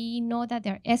 So we know that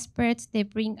they're experts. They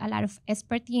bring a lot of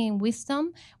expertise and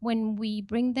wisdom when we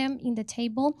bring them in the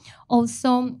table.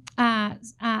 Also,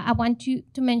 I want to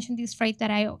mention this phrase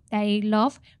that I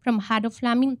love from Harold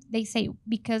Fleming. They say,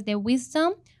 because the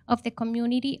wisdom of the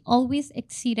community always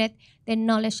exceeded the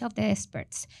knowledge of the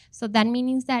experts. So that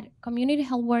means that community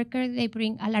health workers, they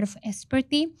bring a lot of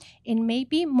expertise and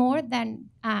maybe more than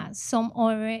some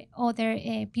other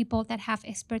people that have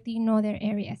expertise in other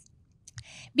areas.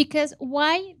 Because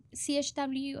why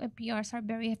CHW and PRs are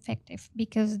very effective?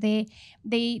 Because they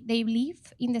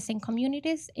live in the same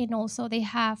communities, and also they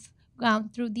have gone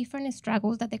through different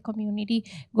struggles that the community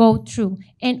go through.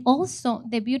 And also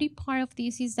the beauty part of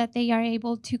this is that they are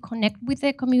able to connect with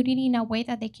the community in a way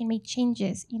that they can make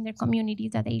changes in their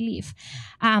communities that they live.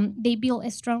 They build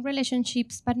strong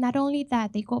relationships, but not only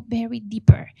that, they go very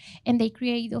deeper, and they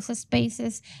create those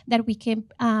spaces that we can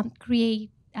create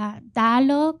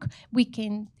dialogue, we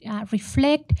can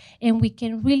reflect, and we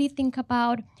can really think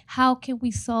about how can we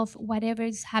solve whatever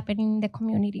is happening in the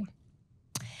community.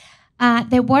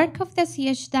 The work of the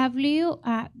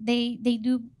CHW, they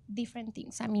do different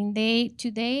things. I mean,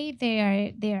 today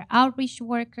they are outreach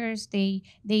workers. They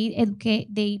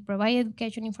educate. They provide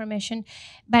education information.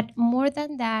 But more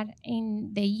than that, in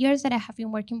the years that I have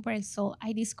been working for El Sol,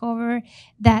 I discovered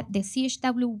that the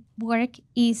CHW work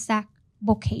is a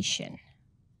vocation.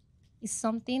 It's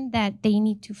something that they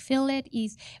need to feel it.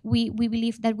 Is we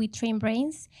believe that we train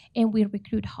brains and we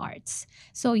recruit hearts.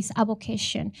 So it's a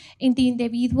vocation. In the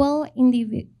individual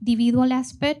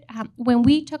aspect, when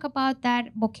we talk about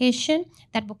that vocation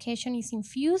is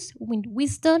infused with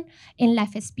wisdom and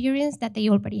life experience that they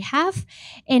already have.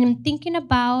 And thinking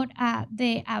about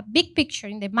the big picture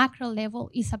in the macro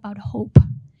level is about hope.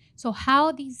 So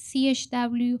how these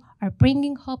CHW are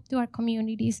bringing hope to our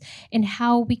communities and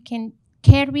how we can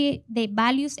carry the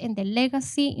values and the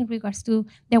legacy in regards to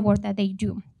the work that they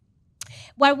do.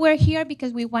 Well, we're here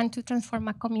because we want to transform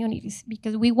our communities,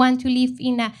 because we want to live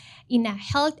in a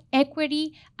health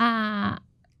equity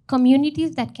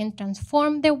communities that can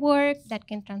transform the work, that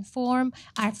can transform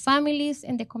our families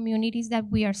and the communities that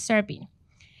we are serving.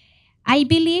 I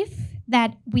believe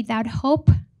that without hope,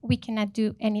 we cannot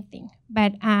do anything.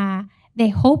 But the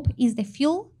hope is the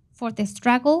fuel for the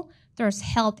struggle towards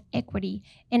health equity.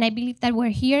 And I believe that we're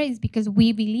here is because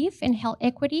we believe in health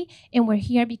equity, and we're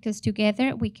here because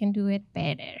together we can do it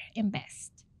better and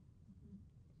best.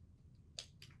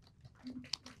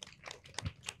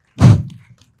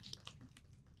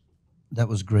 That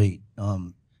was great.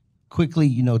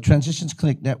 Quickly, Transitions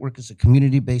Clinic Network is a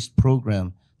community-based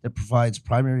program that provides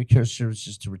primary care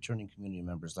services to returning community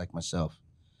members like myself,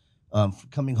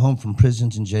 coming home from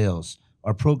prisons and jails.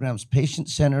 Our program's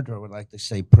patient-centered, or like they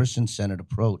say, person-centered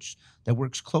approach that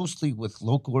works closely with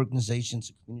local organizations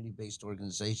and community-based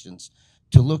organizations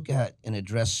to look at and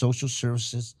address social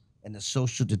services and the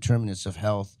social determinants of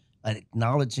health, and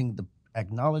acknowledging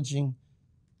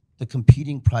the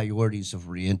competing priorities of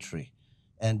reentry.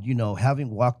 And,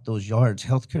 having walked those yards,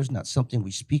 healthcare is not something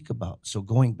we speak about. So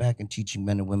going back and teaching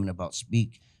men and women about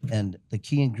speak, and the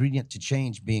key ingredient to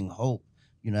change being hope,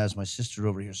 as my sister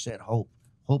over here said, hope.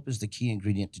 Hope is the key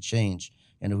ingredient to change.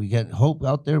 And if we get hope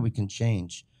out there, we can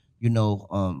change.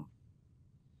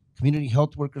 Community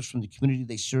health workers from the community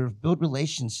they serve build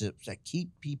relationships that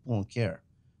keep people in care,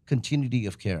 continuity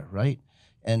of care, right?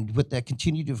 And with that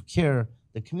continuity of care,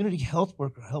 the community health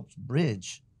worker helps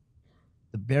bridge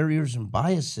the barriers and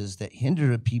biases that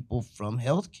hinder people from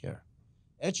healthcare.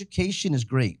 Education is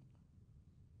great,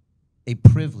 a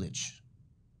privilege,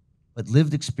 but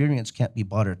lived experience can't be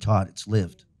bought or taught, it's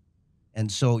lived.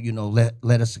 And so,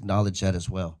 let us acknowledge that as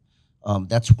well.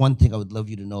 That's one thing I would love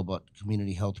you to know about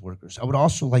community health workers. I would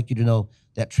also like you to know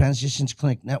that Transitions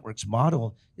Clinic Network's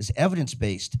model is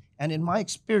evidence-based, and in my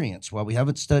experience, while we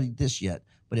haven't studied this yet,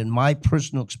 but in my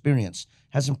personal experience,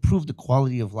 has improved the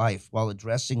quality of life while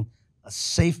addressing a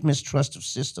safe mistrust of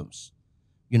systems.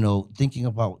 Thinking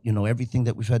about, everything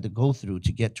that we've had to go through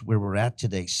to get to where we're at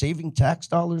today, saving tax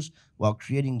dollars while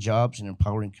creating jobs and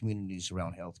empowering communities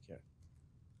around healthcare.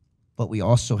 But we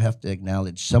also have to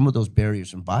acknowledge some of those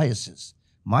barriers and biases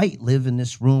might live in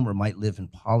this room or might live in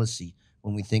policy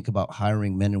when we think about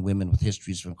hiring men and women with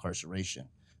histories of incarceration.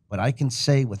 But I can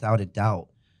say without a doubt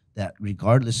that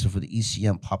regardless of the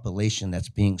ECM population that's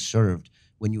being served,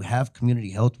 when you have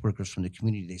community health workers from the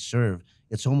community they serve,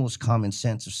 it's almost common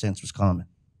sense if sense was common.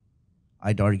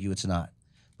 I'd argue it's not.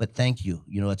 But thank you.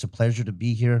 It's a pleasure to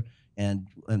be here. And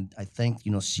I thank,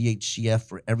 CHCF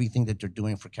for everything that they're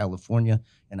doing for California.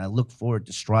 And I look forward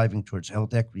to striving towards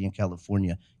health equity in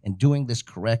California and doing this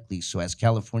correctly. So as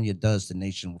California does, the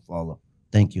nation will follow.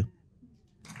 Thank you.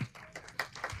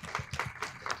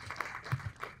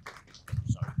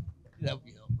 Sorry. That would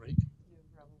be help, right?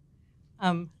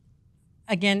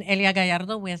 Again, Elia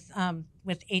Gallardo with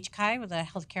HCI, with the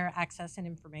Healthcare Access and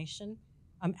Information,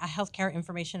 Healthcare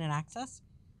Information and Access.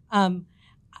 At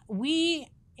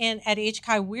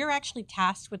HCI, we're actually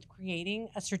tasked with creating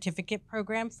a certificate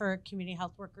program for community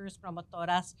health workers,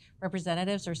 promotoras,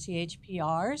 representatives, or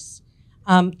CHPRs,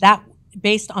 that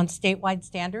based on statewide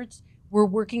standards. We're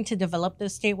working to develop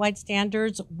those statewide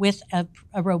standards with a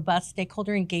robust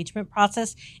stakeholder engagement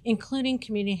process, including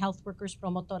community health workers,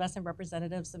 promotoras, and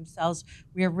representatives themselves.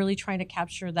 We are really trying to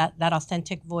capture that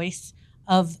authentic voice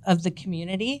of the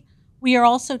community. We are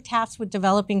also tasked with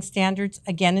developing standards,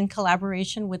 again, in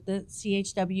collaboration with the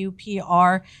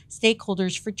CHWPR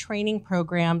stakeholders for training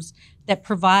programs that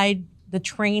provide the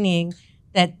training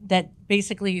that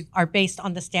basically are based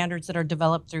on the standards that are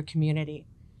developed through community.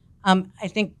 I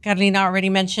think Carolina already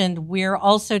mentioned, we're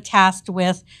also tasked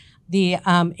with the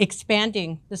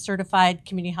expanding the certified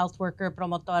community health worker,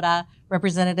 promotora,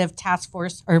 representative task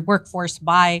force or workforce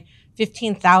by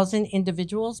 15,000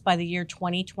 individuals by the year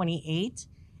 2028,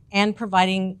 and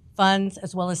providing funds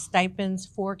as well as stipends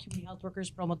for community health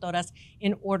workers, promotoras,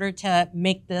 in order to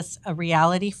make this a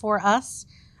reality for us.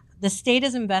 The state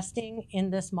is investing in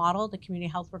this model, the community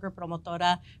health worker,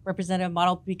 promotora, representative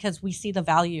model, because we see the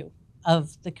value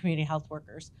of the community health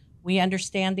workers. We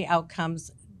understand the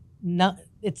outcomes.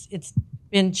 It's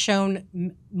been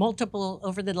shown multiple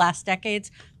over the last decades,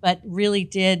 but really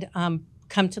did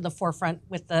come to the forefront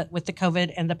with the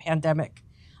COVID and the pandemic.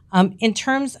 In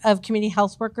terms of community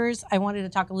health workers, I wanted to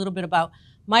talk a little bit about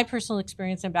my personal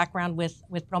experience and background with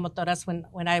promotoras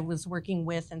when I was working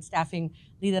with and staffing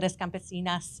Líderes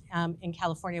Campesinas in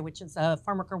California, which is a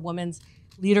farm worker women's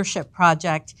leadership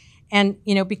project. And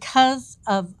because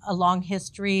of a long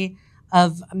history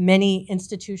of many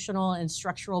institutional and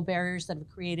structural barriers that have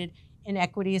created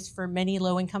inequities for many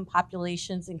low-income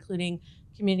populations, including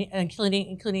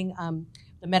the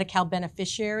Medi-Cal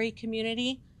beneficiary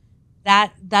community,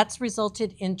 that's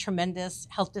resulted in tremendous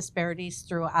health disparities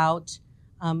throughout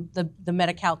the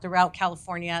Medi-Cal, throughout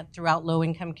California, throughout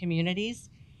low-income communities.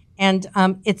 And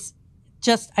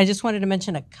I just wanted to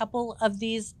mention a couple of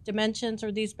these dimensions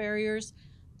or these barriers.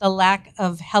 The lack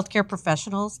of healthcare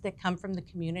professionals that come from the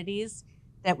communities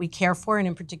that we care for, and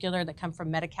in particular that come from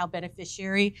Medi-Cal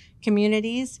beneficiary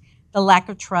communities. The lack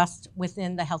of trust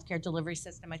within the healthcare delivery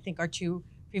system. I think our two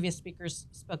previous speakers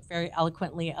spoke very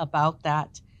eloquently about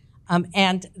that.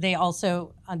 And they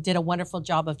also did a wonderful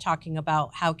job of talking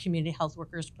about how community health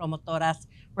workers, promotoras,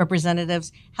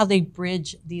 representatives, how they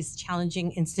bridge these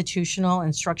challenging institutional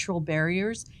and structural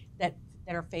barriers that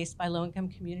are faced by low-income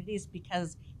communities,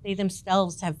 because they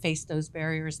themselves have faced those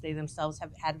barriers. They themselves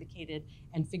have advocated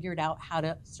and figured out how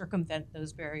to circumvent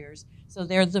those barriers. So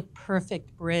they're the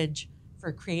perfect bridge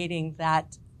for creating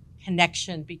that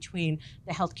connection between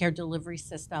the healthcare delivery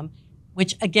system,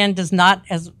 which again does not,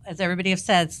 as everybody has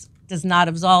said, does not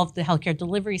absolve the healthcare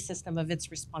delivery system of its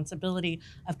responsibility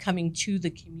of coming to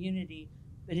the community,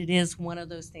 but it is one of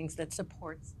those things that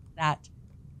supports that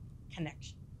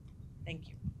connection. Thank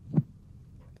you.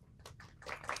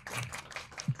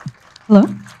 Hello.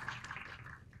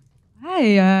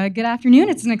 Hi, good afternoon.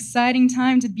 It's an exciting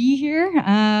time to be here.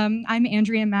 I'm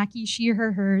Andrea Mackey, she,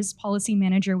 her, hers, policy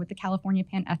manager with the California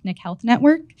Pan-Ethnic Health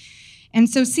Network. And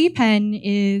so CPEN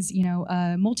is,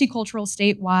 a multicultural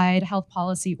statewide health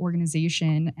policy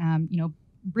organization,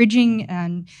 bridging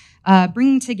and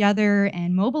bringing together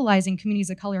and mobilizing communities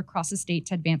of color across the state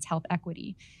to advance health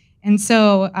equity. And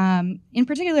so, in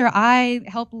particular, I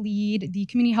help lead the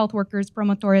Community Health Workers,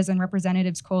 Promotores, and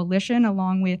Representatives Coalition,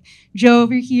 along with Joe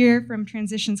over here from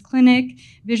Transitions Clinic,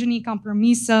 Vision y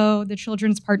Compromiso, the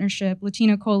Children's Partnership,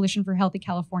 Latino Coalition for Healthy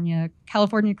California,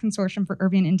 California Consortium for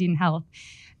Urban Indian Health,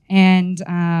 and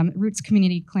Roots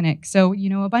Community Clinic. So,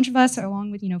 a bunch of us, along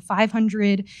with,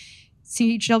 500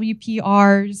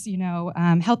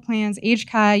 CHWPRs, health plans,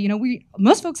 HCI,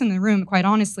 most folks in the room, quite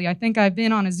honestly, I think I've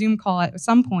been on a Zoom call at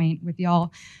some point with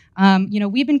y'all.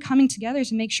 We've been coming together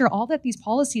to make sure all that these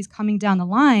policies coming down the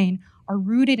line are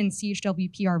rooted in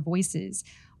CHWPR voices,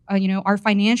 are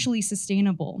financially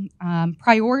sustainable,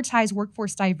 prioritize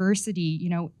workforce diversity,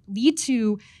 lead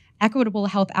to equitable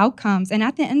health outcomes, and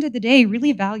at the end of the day,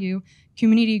 really value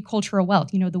community cultural wealth,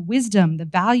 the wisdom, the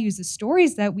values, the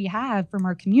stories that we have from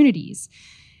our communities.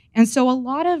 And so a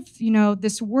lot of,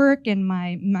 this work and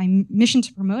my mission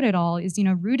to promote it all is,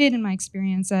 rooted in my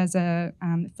experience as a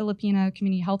Filipina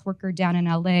community health worker down in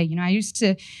LA. I used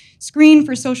to screen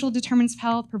for social determinants of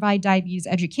health, provide diabetes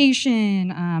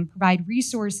education, provide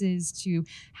resources to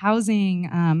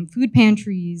housing, food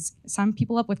pantries, sign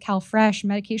people up with CalFresh,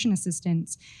 medication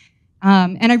assistance.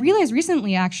 And I realized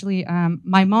recently, actually,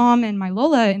 my mom and my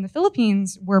Lola in the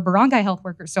Philippines were barangay health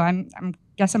workers, so I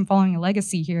guess I'm following a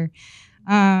legacy here.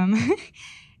 And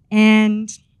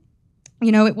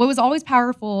what was always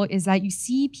powerful is that you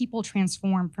see people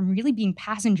transform from really being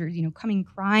passengers, coming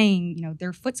crying,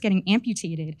 their foot's getting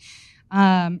amputated,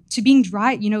 to being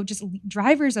just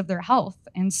drivers of their health.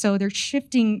 And so they're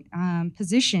shifting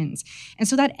positions. And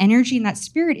so that energy and that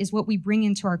spirit is what we bring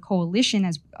into our coalition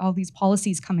as all these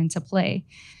policies come into play.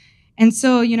 And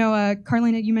so,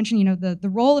 Carolina, you mentioned, the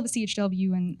role of a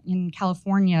CHW in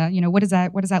California. What does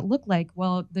that look like?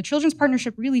 Well, the Children's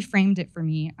Partnership really framed it for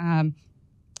me.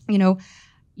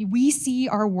 We see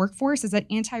our workforce as an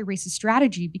anti-racist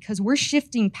strategy because we're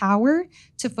shifting power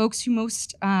to folks who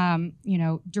most,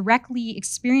 directly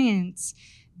experience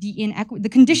the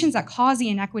conditions that cause the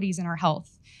inequities in our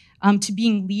health, to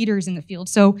being leaders in the field.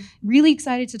 So really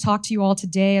excited to talk to you all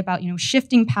today about,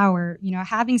 shifting power,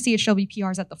 having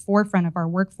CHWPRs at the forefront of our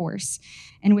workforce.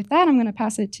 And with that, I'm going to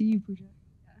pass it to you, Pooja.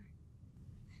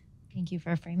 Thank you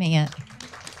for framing it.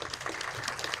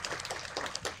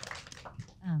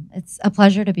 It's a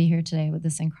pleasure to be here today with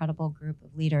this incredible group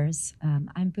of leaders.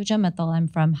 I'm Pooja Mittal. I'm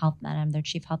from HealthNet. I'm their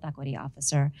Chief Health Equity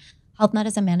Officer. HealthNet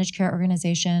is a managed care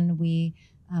organization. We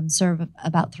serve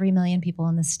about 3 million people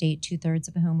in the state, 2/3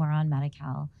 of whom are on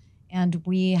Medi-Cal. And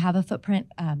we have a footprint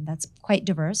that's quite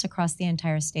diverse across the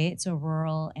entire state, so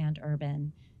rural and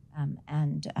urban,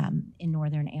 and in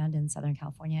Northern and in Southern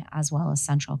California, as well as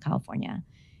Central California.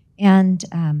 And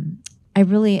I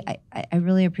really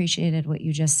appreciated what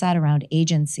you just said around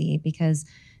agency, because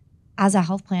as a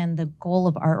health plan, the goal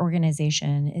of our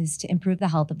organization is to improve the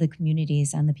health of the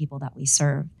communities and the people that we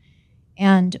serve.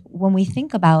 And when we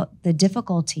think about the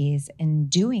difficulties in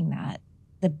doing that,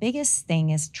 the biggest thing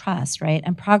is trust, right?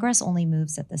 And progress only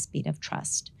moves at the speed of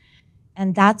trust.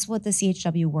 And that's what the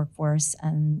CHW workforce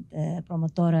and the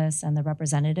promotores and the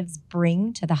representatives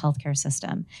bring to the healthcare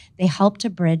system. They help to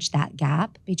bridge that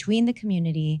gap between the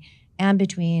community and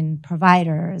between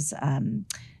providers,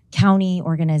 county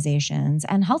organizations,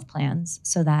 and health plans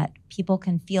so that people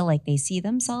can feel like they see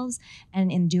themselves,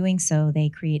 and in doing so, they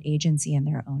create agency in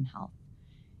their own health.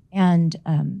 And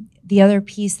the other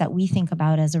piece that we think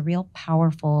about as a real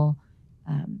powerful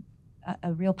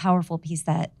piece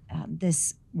that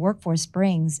this workforce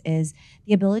brings is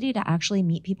the ability to actually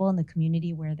meet people in the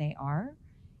community where they are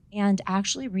and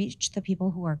actually reach the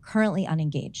people who are currently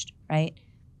unengaged, right?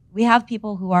 We have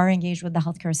people who are engaged with the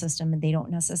healthcare system and they don't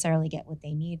necessarily get what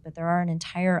they need, but there are an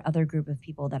entire other group of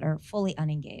people that are fully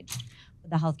unengaged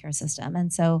with the healthcare system.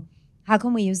 And so how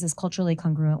can we use this culturally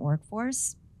congruent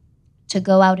workforce to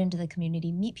go out into the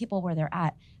community, meet people where they're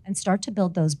at, and start to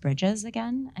build those bridges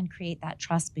again and create that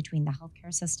trust between the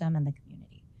healthcare system and the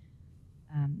community?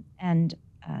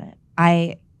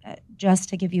 Just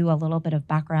to give you a little bit of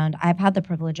background, I've had the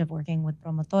privilege of working with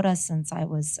Promotores since I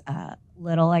was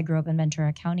little. I grew up in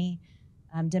Ventura County,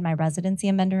 did my residency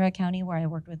in Ventura County where I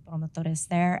worked with Promotores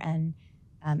there. And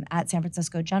at San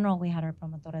Francisco General, we had our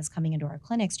Promotores coming into our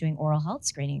clinics doing oral health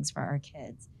screenings for our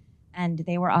kids. And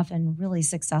they were often really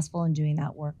successful in doing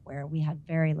that work where we had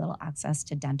very little access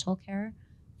to dental care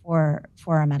for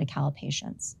our Medi-Cal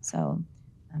patients. So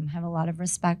I have a lot of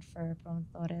respect for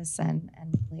Promotores and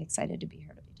really excited to be here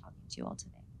to be talking to you all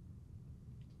today.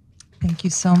 Thank you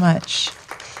so much.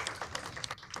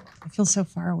 I feel so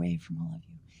far away from all of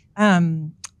you.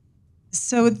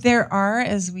 So there are,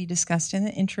 as we discussed in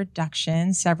the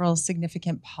introduction, several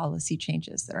significant policy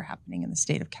changes that are happening in the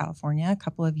state of California. A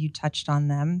couple of you touched on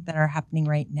them that are happening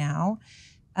right now.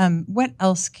 What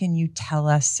else can you tell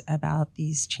us about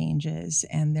these changes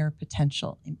and their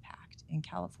potential impact in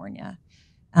California?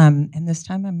 And this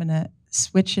time I'm going to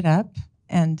switch it up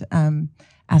and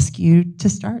ask you to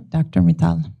start, Dr.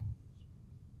 Mittal.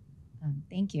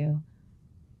 Thank you.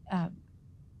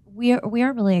 We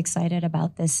are really excited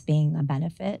about this being a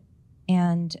benefit,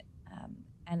 and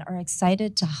are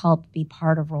excited to help be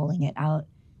part of rolling it out.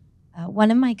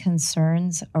 One of my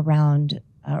concerns around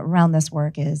this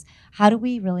work is, how do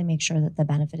we really make sure that the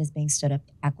benefit is being stood up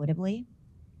equitably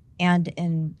and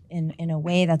in a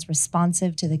way that's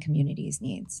responsive to the community's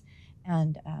needs?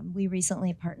 And we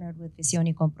recently partnered with Visión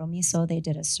y Compromiso. They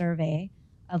did a survey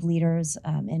of leaders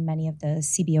in many of the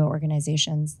CBO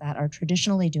organizations that are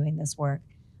traditionally doing this work.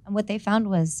 And what they found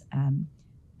was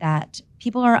that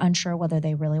people are unsure whether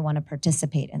they really want to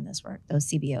participate in this work, those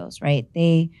CBOs, right?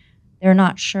 They're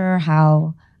not sure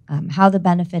how the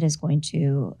benefit is going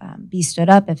to be stood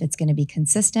up, if it's going to be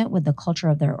consistent with the culture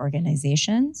of their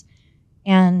organizations,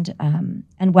 and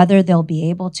whether they'll be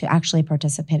able to actually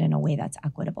participate in a way that's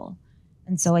equitable.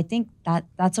 And so I think that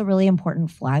that's a really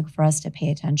important flag for us to pay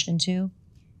attention to.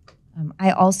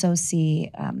 I also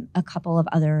see a couple of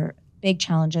other big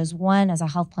challenges. One, as a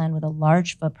health plan with a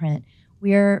large footprint,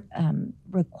 we're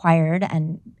required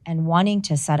and wanting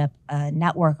to set up a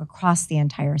network across the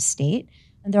entire state.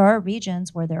 And there are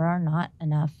regions where there are not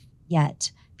enough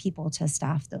yet people to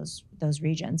staff those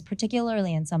regions,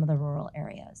 particularly in some of the rural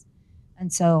areas.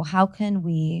 And so how can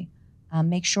we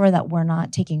make sure that we're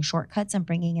not taking shortcuts and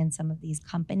bringing in some of these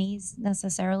companies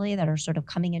necessarily that are sort of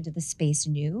coming into the space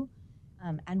new,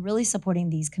 and really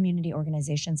supporting these community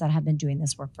organizations that have been doing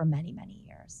this work for many, many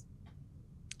years.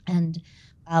 And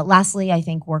lastly, I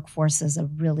think workforce is a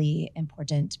really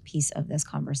important piece of this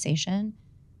conversation.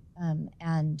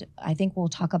 And I think we'll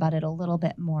talk about it a little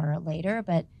bit more later,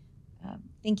 but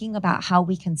thinking about how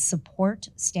we can support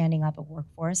standing up a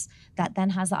workforce that then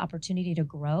has the opportunity to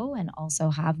grow and also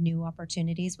have new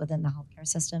opportunities within the healthcare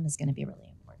system is going to be really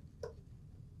important.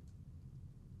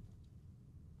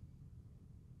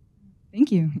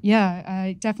 Thank you. Yeah,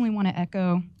 I definitely want to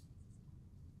echo.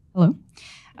 Hello.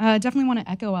 Definitely want to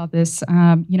echo out this.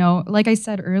 Like I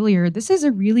said earlier, this is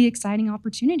a really exciting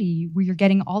opportunity where you're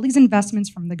getting all these investments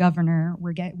from the governor.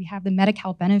 We have the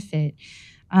Medi-Cal benefit.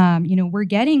 We're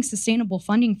getting sustainable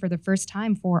funding for the first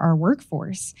time for our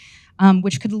workforce,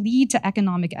 which could lead to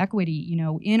economic equity,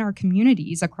 in our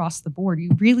communities across the board. You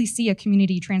really see a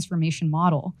community transformation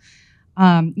model.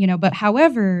 But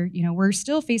however, we're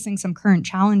still facing some current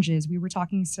challenges. We were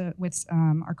talking with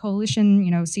our coalition,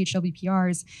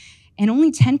 CHWPRs, and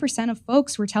only 10% of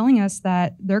folks were telling us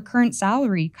that their current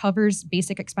salary covers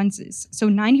basic expenses. So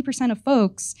 90% of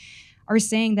folks are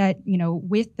saying that,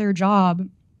 with their job,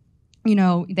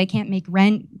 they can't make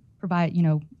rent, provide,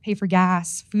 pay for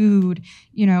gas, food,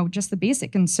 just the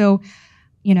basic. And so,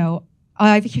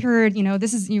 I've heard,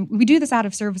 this is, we do this out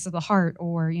of service of the heart,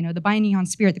 or, the Bayan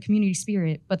spirit, the community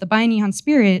spirit, but the Bayan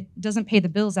spirit doesn't pay the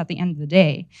bills at the end of the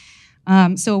day.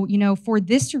 So, for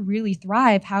this to really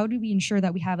thrive, how do we ensure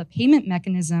that we have a payment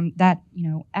mechanism that,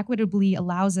 equitably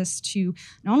allows us to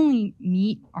not only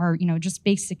meet our, just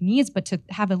basic needs, but to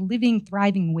have a living,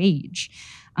 thriving wage?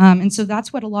 And so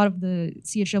that's what a lot of the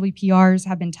CHWPRs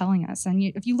have been telling us. And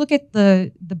if you look at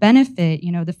the benefit,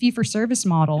 the fee-for-service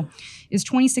model is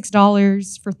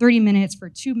 $26 for 30 minutes for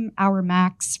a 2-hour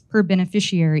max per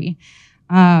beneficiary.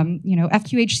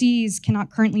 FQHCs cannot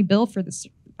currently bill for this.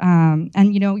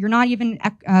 And you're not even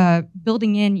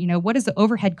building in, what is the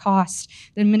overhead cost,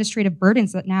 the administrative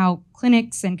burdens that now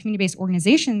clinics and community-based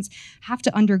organizations have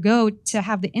to undergo to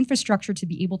have the infrastructure to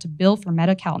be able to bill for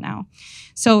Medi-Cal now.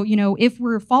 So, if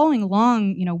we're following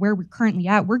along, where we're currently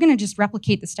at, we're going to just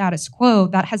replicate the status quo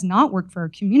that has not worked for our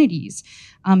communities.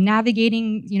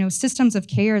 Navigating, systems of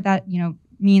care that,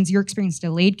 means you're experiencing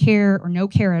delayed care or no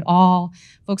care at all,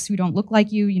 folks who don't look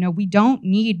like you, we don't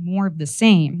need more of the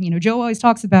same. Joe always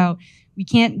talks about we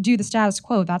can't do the status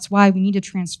quo. That's why we need to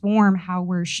transform how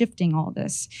we're shifting all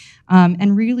this,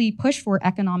 and really push for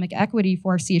economic equity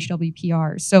for our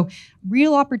CHWPRs. So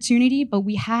real opportunity, but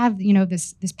we have,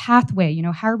 this pathway,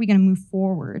 how are we gonna move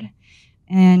forward?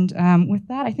 And with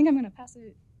that, I think I'm gonna pass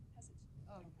it.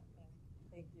 Oh,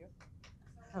 thank you.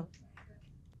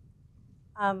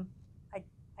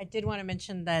 I did want to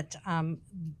mention that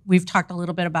we've talked a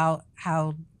little bit about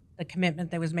how the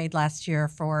commitment that was made last year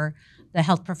for the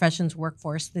health professions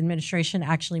workforce, the administration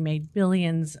actually made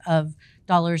billions of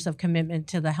dollars of commitment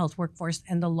to the health workforce,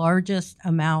 and the largest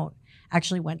amount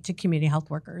actually went to community health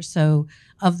workers. So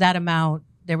of that amount,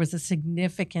 there was a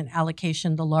significant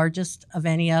allocation, the largest of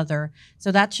any other.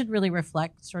 So that should really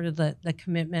reflect sort of the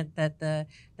commitment that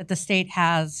the state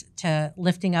has to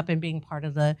lifting up and being part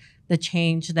of the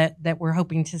change that we're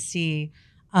hoping to see.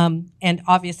 And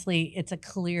obviously, it's a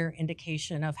clear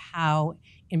indication of how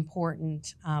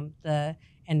important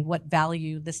and what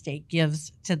value the state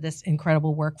gives to this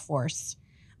incredible workforce.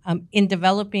 In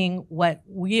developing what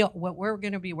we're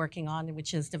going to be working on,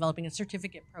 which is developing a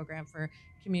certificate program for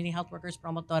community health workers,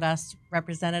 promotoras,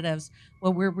 representatives,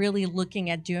 what we're really looking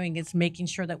at doing is making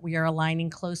sure that we are aligning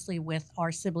closely with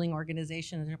our sibling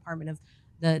organization,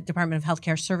 the Department of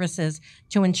Healthcare Services,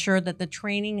 to ensure that the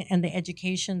training and the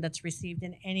education that's received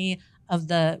in any of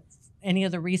the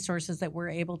resources that we're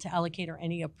able to allocate or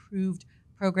any approved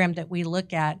program that we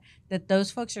look at, that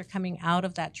those folks are coming out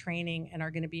of that training and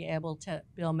are going to be able to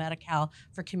bill Medi-Cal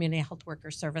for community health worker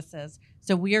services.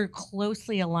 So we are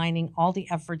closely aligning all the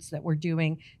efforts that we're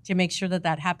doing to make sure that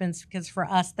that happens, because for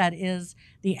us, that is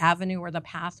the avenue or the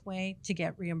pathway to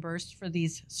get reimbursed for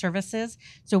these services.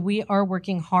 So we are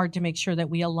working hard to make sure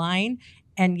that we align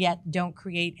and yet don't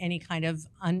create any kind of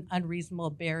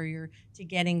unreasonable barrier to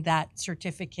getting that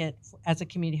certificate as a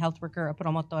community health worker, a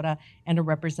promotora, and a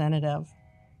representative.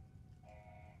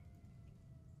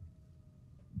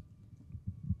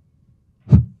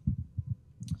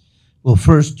 Well,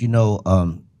 first,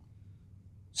 some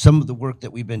of the work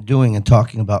that we've been doing and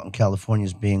talking about in California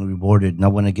is being rewarded. And I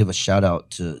want to give a shout out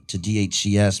to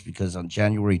DHCS, because on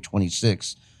January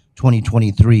 26,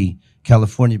 2023,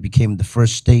 California became the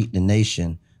first state in the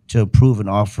nation to approve and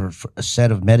offer a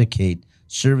set of Medicaid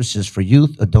services for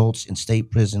youth, adults in state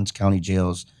prisons, county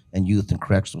jails, and youth and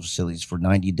correctional facilities for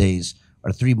 90 days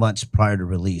or 3 months prior to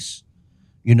release.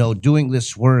 Doing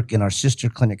this work in our sister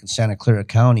clinic in Santa Clara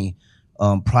County,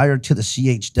 prior to the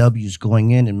CHWs going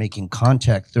in and making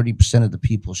contact, 30% of the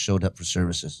people showed up for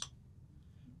services.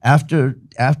 After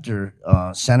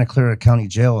Santa Clara County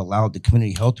Jail allowed the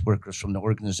community health workers from the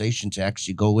organization to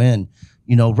actually go in,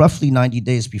 roughly 90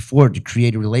 days before, to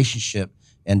create a relationship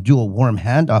and do a warm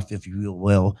handoff, if you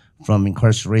will, from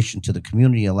incarceration to the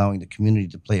community, allowing the community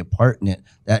to play a part in it,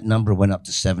 that number went up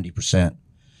to 70%.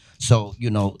 So,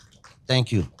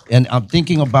 thank you. And I'm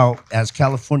thinking about, as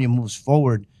California moves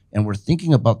forward, and we're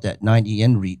thinking about that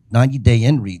 90-day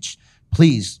in reach,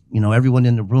 please, everyone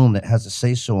in the room that has a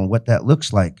say-so on what that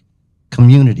looks like,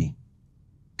 community,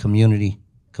 community,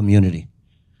 community.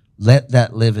 Let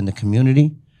that live in the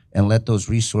community, and let those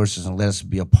resources, and let us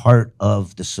be a part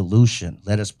of the solution.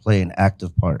 Let us play an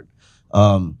active part.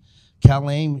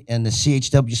 CalAIM and the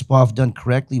CHW SPA, if done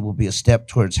correctly, will be a step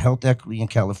towards health equity in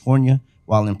California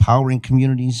while empowering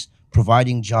communities,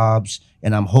 providing jobs,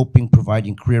 and I'm hoping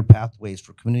providing career pathways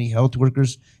for community health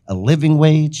workers, a living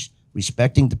wage,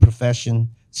 respecting the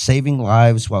profession, saving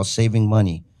lives while saving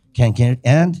money,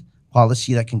 and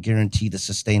policy that can guarantee the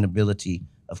sustainability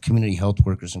of community health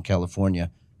workers in California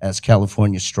as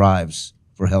California strives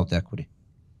for health equity.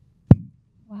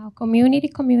 Wow, community,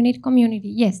 community, community.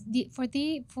 Yes,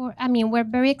 we're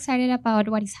very excited about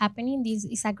what is happening. This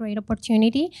is a great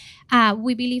opportunity.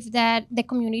 We believe that the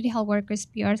community health workers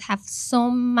peers have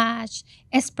so much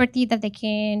expertise that they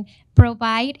can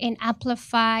provide and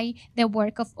amplify the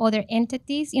work of other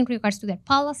entities in regards to their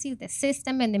policies, the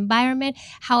system, and the environment.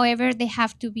 However, they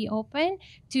have to be open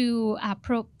to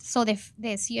so the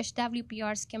CHW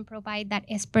PRs can provide that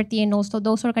expertise, and also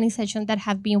those organizations that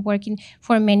have been working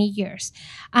for many years.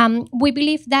 We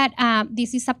believe that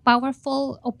this is a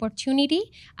powerful opportunity.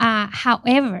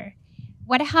 However,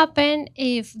 what happens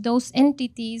if those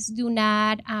entities do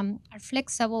not are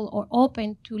flexible or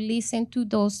open to listen to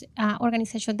those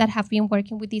organizations that have been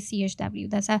working with the CHW?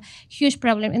 That's a huge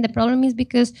problem, and the problem is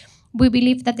because we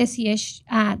believe that the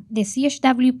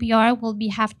CHW PR will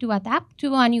have to adapt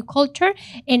to a new culture,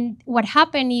 and what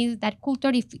happens is that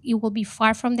culture, if it will be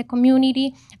far from the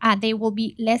community, they will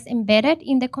be less embedded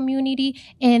in the community,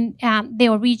 and the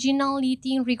originality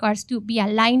in regards to be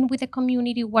aligned with the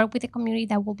community, work with the community,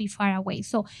 that will be far away.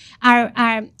 So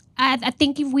I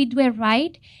think if we do it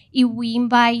right, if we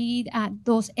invite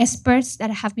those experts that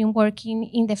have been working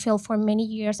in the field for many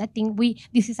years, I think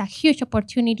this is a huge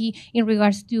opportunity in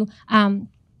regards to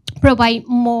provide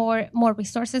more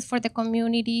resources for the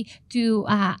community, to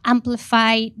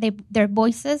amplify their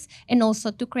voices, and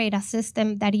also to create a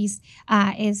system that is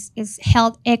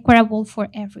health equitable for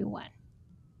everyone.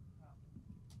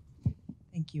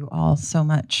 Thank you all so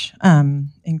much.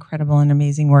 Incredible and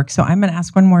amazing work. So I'm going to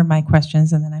ask one more of my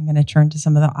questions, and then I'm going to turn to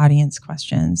some of the audience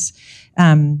questions.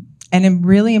 And a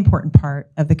really important part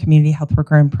of the community health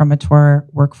worker and promotor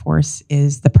workforce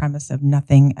is the premise of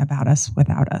nothing about us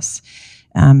without us.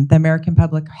 The American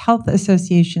Public Health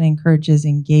Association encourages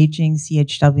engaging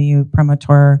CHW,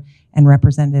 promotor, and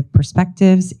representative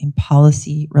perspectives in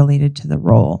policy related to the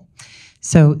role.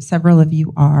 So several of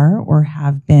you are or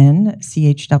have been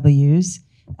CHWs.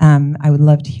 I would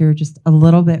love to hear just a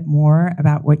little bit more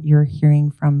about what you're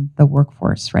hearing from the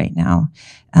workforce right now.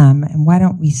 And why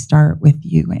don't we start with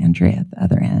you, Andrea, at the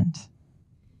other end?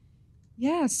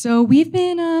 Yeah, so we've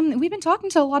been talking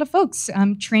to a lot of folks,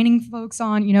 training folks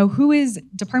on, who is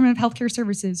Department of Healthcare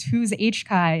Services, who's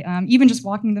HCI, even just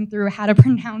walking them through how to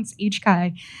pronounce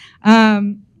HCI.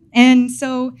 And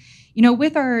so,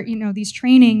 with our, these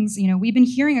trainings, we've been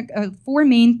hearing four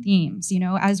main themes,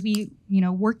 as we,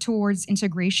 work towards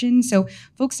integration. So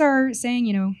folks are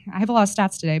saying, I have a lot of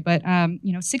stats today, but,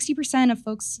 60% of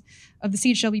folks of the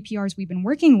CHWPRs we've been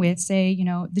working with say,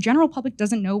 the general public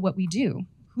doesn't know what we do,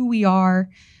 who we are,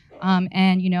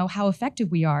 and, how effective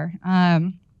we are.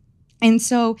 And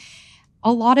so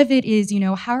a lot of it is,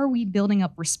 how are we building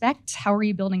up respect? How are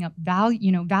we building up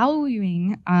value,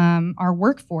 valuing our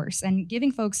workforce and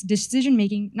giving folks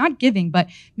decision-making, not giving, but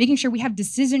making sure we have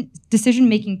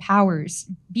decision-making powers,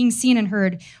 being seen and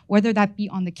heard, whether that be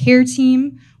on the care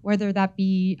team, whether that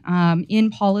be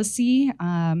in policy,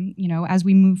 as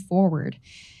we move forward.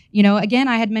 Again,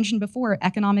 I had mentioned before,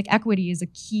 economic equity is a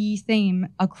key theme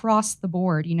across the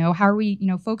board. How are we,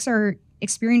 folks are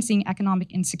experiencing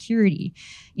economic insecurity.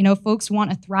 Folks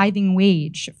want a thriving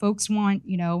wage. Folks want,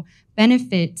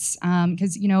 benefits,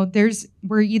 because,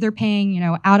 we're either paying,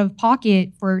 out of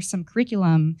pocket for some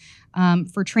curriculum,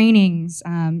 for trainings,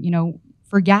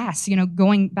 for gas,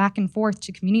 going back and forth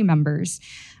to community members.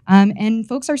 And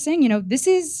folks are saying, this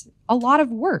is a lot of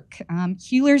work.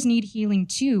 Healers need healing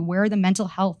too. Where are the mental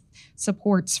health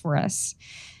supports for us?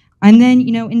 And then,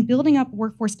 in building up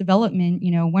workforce development,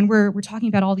 when we're talking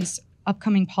about all these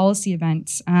upcoming policy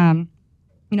events, how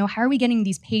are we getting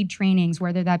these paid trainings,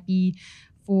 whether that be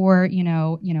for,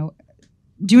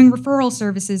 doing referral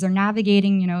services or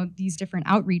navigating, these different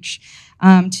outreach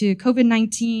to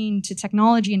COVID-19, to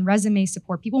technology and resume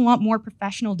support. People want more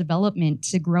professional development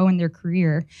to grow in their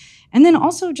career. And then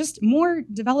also just more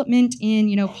development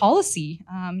in, policy.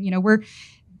 We're,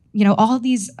 all of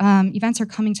these events are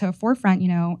coming to a forefront,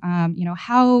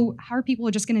 how are people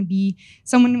just gonna be,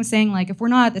 someone was saying like, if we're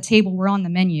not at the table, we're on the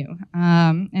menu.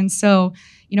 And so,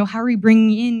 how are we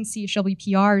bringing in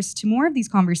CHWPRs to more of these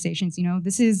conversations?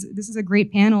 This is a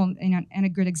great panel and a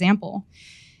good example.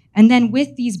 And then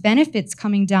with these benefits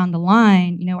coming down the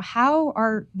line,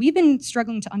 we've been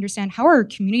struggling to understand how are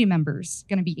community members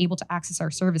gonna be able to access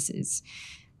our services?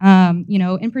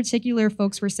 In particular,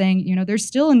 folks were saying, there's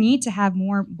still a need to have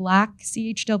more Black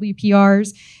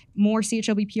CHWPRs, more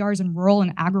CHWPRs in rural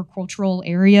and agricultural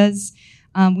areas.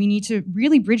 We need to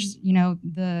really bridge,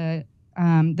 the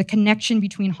connection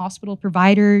between hospital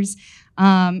providers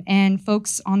and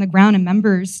folks on the ground and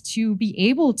members to be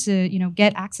able to,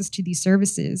 get access to these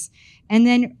services. And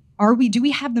then do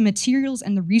we have the materials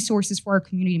and the resources for our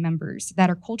community members that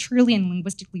are culturally and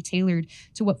linguistically tailored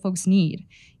to what folks need?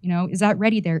 Is that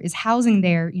ready there? Is housing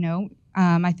there?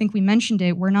 I think we mentioned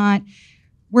it.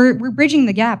 We're bridging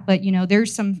the gap, but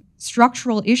there's some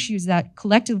structural issues that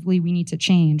collectively we need to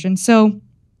change. And so,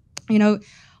 a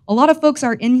lot of folks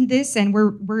are in this and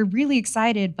we're really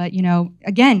excited, but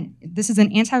again, this is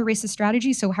an anti-racist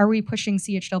strategy, so how are we pushing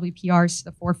CHWPRs to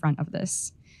the forefront of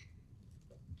this?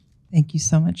 Thank you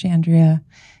so much, Andrea.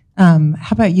 How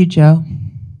about you, Joe?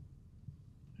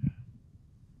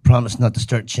 Promise not to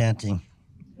start chanting.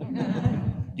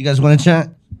 You guys want to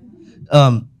chant?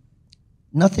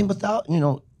 Nothing without,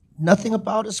 nothing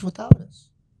about us without us.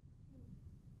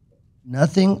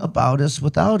 Nothing about us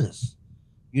without us.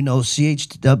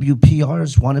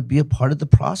 CHWPRs want to be a part of the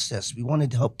process. We want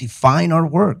to help define our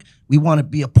work. We want to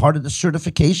be a part of the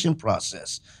certification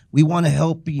process. We want to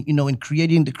help, in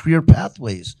creating the career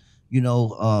pathways.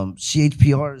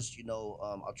 CHPRs,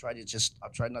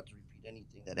 I'll try not to repeat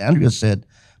anything that Andrea said,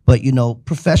 but,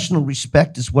 professional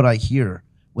respect is what I hear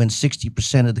when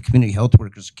 60% of the community health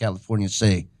workers in California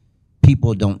say,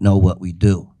 people don't know what we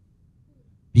do.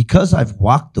 Because I've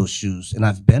walked those shoes and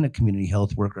I've been a community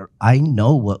health worker, I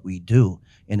know what we do.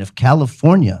 And if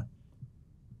California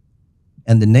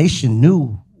and the nation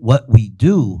knew what we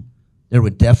do, there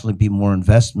would definitely be more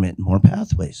investment and more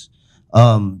pathways.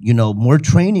 More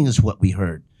training is what we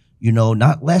heard,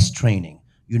 not less training.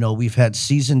 We've had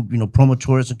seasoned,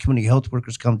 promotores and community health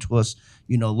workers come to us,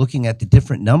 looking at the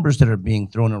different numbers that are being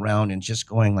thrown around and just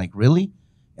going like, really?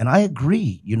 And I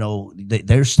agree,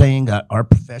 they're saying that our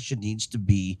profession needs to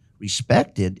be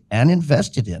respected and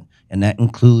invested in, and that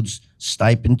includes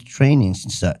stipend trainings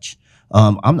and such.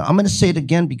 I'm going to say it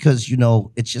again because,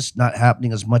 it's just not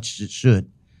happening as much as it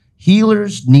should.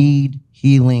 Healers need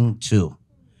healing too.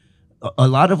 A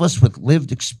lot of us with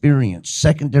lived experience,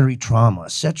 secondary trauma,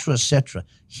 et cetera,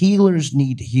 healers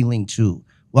need healing too.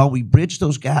 While we bridge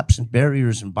those gaps and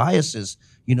barriers and biases,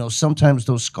 sometimes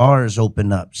those scars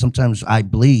open up. Sometimes I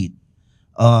bleed.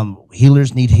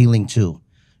 Healers need healing too.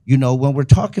 When we're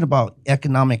talking about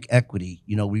economic equity,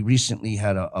 we recently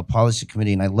had a policy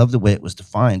committee, and I love the way it was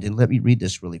defined. And let me read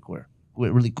this really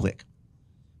quick.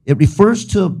 It refers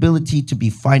to ability to be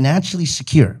financially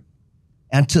secure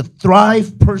and to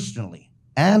thrive personally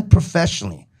and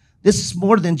professionally. This is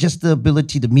more than just the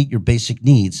ability to meet your basic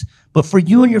needs, but for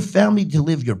you and your family to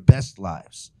live your best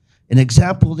lives. An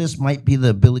example of this might be the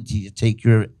ability to take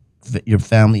your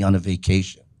family on a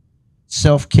vacation.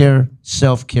 Self-care,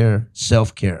 self-care,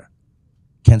 self-care.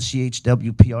 Can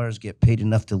CHWPRs get paid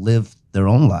enough to live their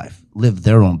own life, live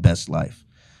their own best life?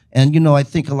 And, I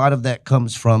think a lot of that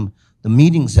comes from the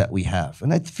meetings that we have.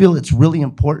 And I feel it's really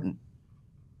important,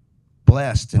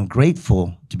 blessed and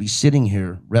grateful to be sitting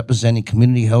here representing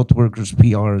community health workers,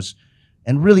 PRs,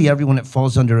 and really everyone that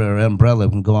falls under our umbrella.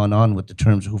 We can go on with the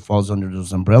terms of who falls under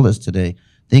those umbrellas today,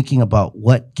 thinking about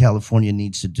what California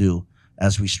needs to do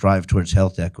as we strive towards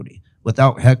health equity.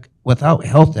 Without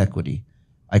health equity,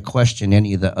 I question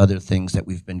any of the other things that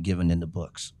we've been given in the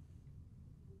books.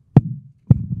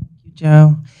 Thank you,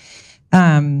 Joe.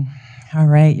 All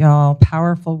right, y'all,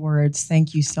 powerful words.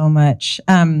 Thank you so much.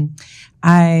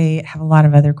 I have a lot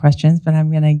of other questions, but I'm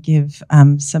going to give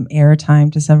some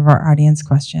airtime to some of our audience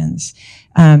questions.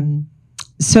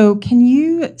 So can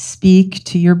you speak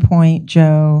to your point,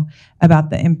 Joe,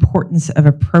 about the importance of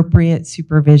appropriate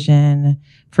supervision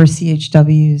for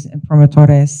CHWs and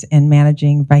promotores in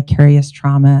managing vicarious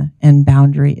trauma and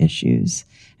boundary issues?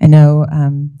 I know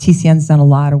TCN's done a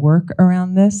lot of work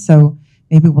around this, so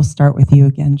maybe we'll start with you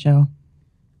again, Joe.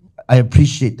 I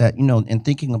appreciate that, and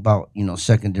thinking about,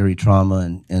 secondary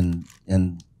trauma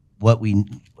and what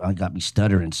I got me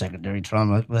stuttering, secondary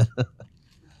trauma, but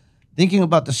thinking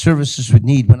about the services we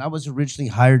need. When I was originally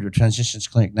hired with Transitions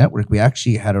Clinic Network, we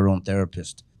actually had our own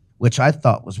therapist, which I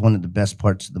thought was one of the best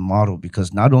parts of the model,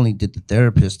 because not only did the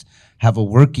therapist have a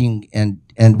working, and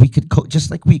we could,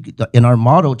 in our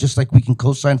model, just like we can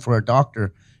co-sign for our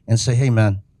doctor and say, hey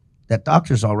man, that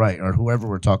doctor's all right, or whoever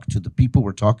we're talking to, the people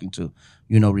we're talking to,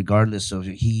 regardless of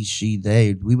he, she,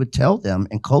 they, we would tell them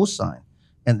and co-sign.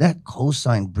 And that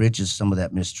co-sign bridges some of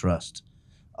that mistrust.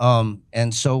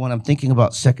 And so when I'm thinking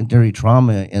about secondary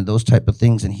trauma and those type of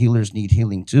things, and healers need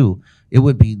healing too, it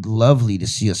would be lovely to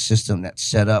see a system that's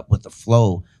set up with a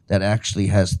flow that actually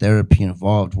has therapy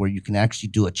involved, where you can actually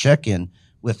do a check-in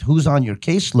with who's on your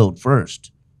caseload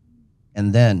first,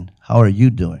 and then how are you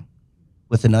doing?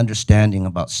 With an understanding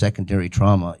about secondary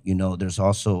trauma, there's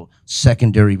also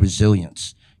secondary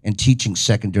resilience, and teaching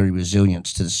secondary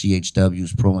resilience to the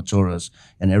CHWs, Promotores,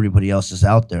 and everybody else is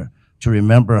out there to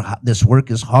remember this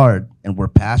work is hard and we're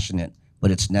passionate,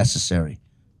 but it's necessary.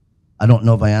 I don't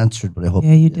know if I answered, but I hope.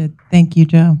 Yeah, you did. Thank you,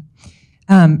 Joe.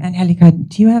 Angelica,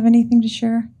 do you have anything to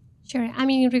share? Sure.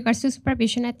 In regards to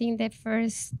supervision, I think the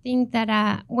first thing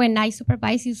that when I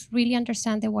supervise is really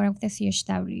understand the work of the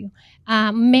CHW.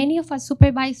 Many of our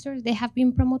supervisors, they have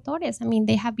been promotores.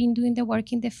 They have been doing the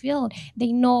work in the field.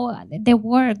 They know the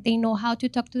work. They know how to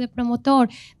talk to the promoter.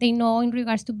 They know in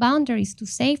regards to boundaries, to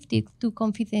safety, to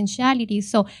confidentiality.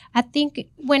 So I think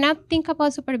when I think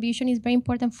about supervision, it's very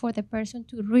important for the person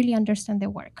to really understand the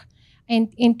work.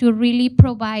 And to really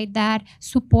provide that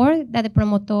support that the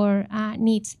promoter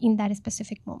needs in that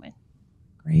specific moment.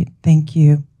 Great, thank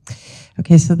you.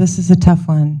 Okay, so this is a tough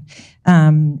one.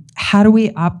 How do we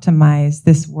optimize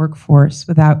this workforce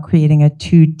without creating a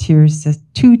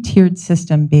two-tiered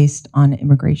system based on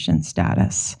immigration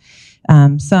status?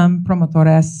 Some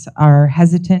promotores are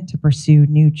hesitant to pursue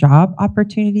new job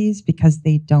opportunities because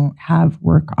they don't have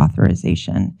work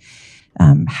authorization.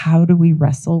 How do we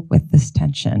wrestle with this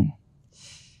tension?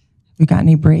 We got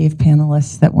any brave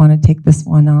panelists that want to take this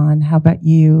one on? How about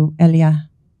you,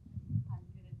 Elia?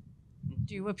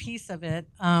 Do a piece of it.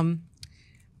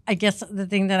 I guess the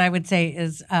thing that I would say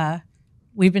is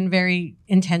we've been very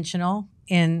intentional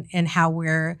in how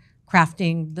we're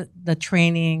crafting the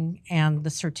training and the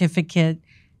certificate,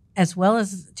 as well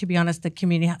as, to be honest, the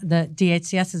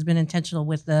DHCS has been intentional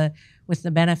with the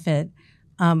benefit.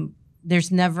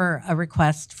 There's never a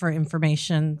request for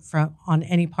information on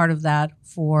any part of that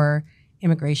for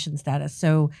immigration status.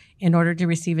 So in order to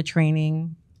receive a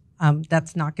training,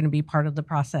 that's not going to be part of the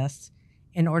process.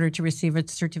 in order to receive a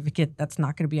certificate, that's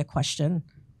not going to be a question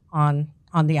on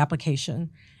the application.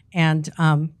 And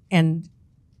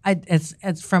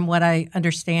as from what I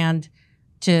understand,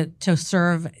 to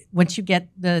serve, once you get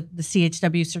the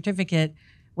CHW certificate,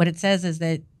 what it says is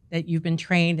that you've been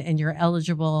trained and you're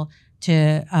eligible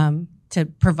to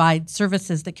provide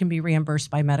services that can be reimbursed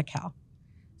by Medi-Cal.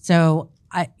 So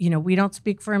we don't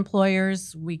speak for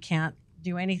employers. We can't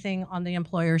do anything on the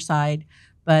employer side,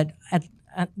 but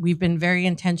we've been very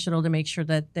intentional to make sure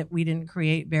that we didn't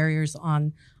create barriers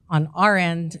on our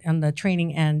end, on the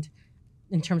training end,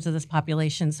 in terms of this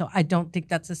population. So I don't think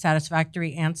that's a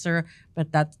satisfactory answer,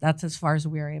 but that's as far as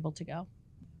we are able to go.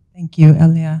 Thank you,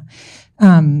 Elia.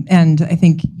 And I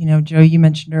think, Joe, you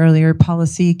mentioned earlier,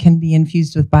 policy can be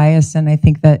infused with bias, and I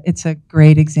think that it's a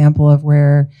great example of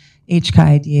where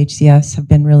HCI, DHCS have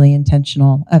been really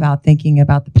intentional about thinking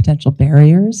about the potential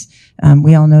barriers.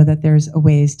 We all know that there's a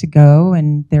ways to go,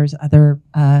 and there's other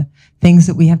things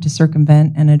that we have to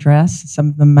circumvent and address, some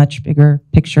of the much bigger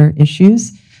picture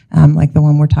issues, like the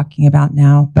one we're talking about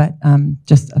now. But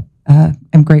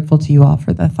I'm grateful to you all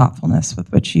for the thoughtfulness with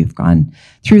which you've gone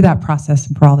through that process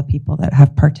and for all the people that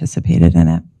have participated in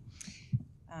it.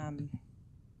 All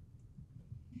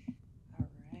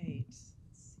right.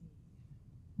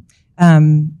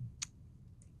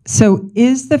 So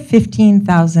is the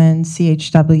 15,000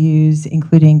 CHWs,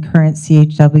 including current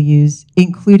CHWs,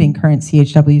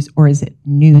 or is it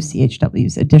new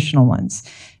CHWs, additional ones?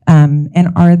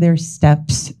 And are there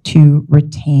steps to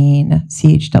retain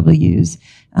CHWs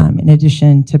in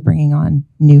addition to bringing on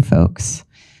new folks?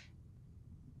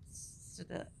 So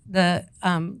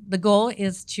the goal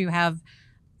is to have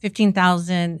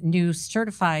 15,000 new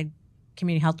certified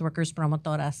community health workers,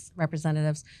 promotoras,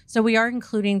 representatives. So we are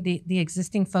including the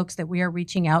existing folks that we are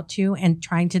reaching out to and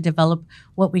trying to develop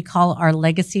what we call our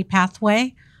legacy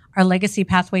pathway. Our legacy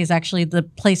pathway is actually the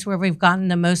place where we've gotten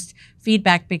the most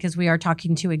feedback, because we are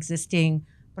talking to existing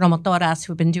promotoras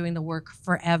who've been doing the work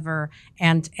forever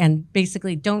and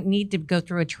basically don't need to go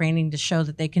through a training to show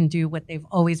that they can do what they've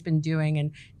always been doing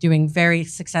and doing very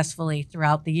successfully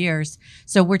throughout the years.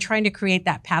 So we're trying to create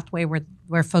that pathway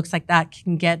where folks like that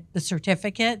can get the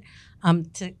certificate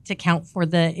to count for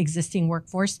the existing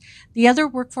workforce. The other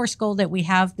workforce goal that we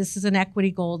have, this is an equity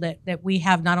goal that we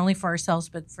have not only for ourselves,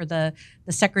 but for the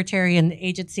secretary and the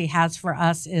agency has for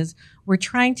us, is we're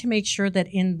trying to make sure that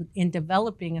in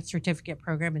developing a certificate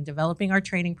program and developing our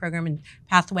training program and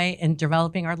pathway and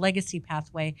developing our legacy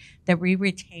pathway, that we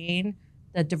retain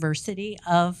the diversity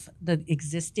of the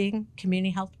existing community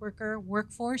health worker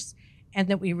workforce, and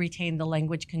that we retain the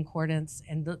language concordance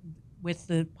and with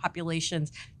the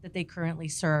populations that they currently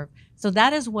serve. So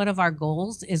that is one of our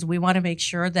goals, is we want to make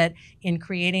sure that in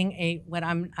creating what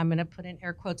I'm going to put in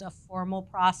air quotes, a formal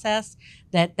process,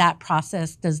 that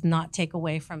process does not take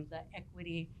away from the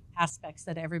equity aspects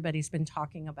that everybody's been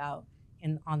talking about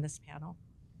on this panel.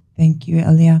 Thank you,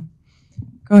 Elia.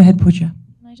 Go ahead, Pooja.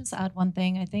 Can I just add one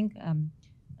thing? I think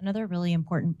another really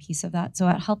important piece of that. So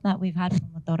at HealthNet, we've had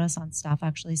promotoras on staff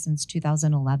actually since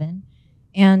 2011.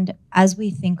 And as we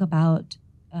think about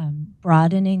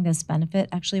broadening this benefit,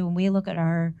 actually, when we look at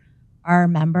our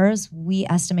members, we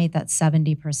estimate that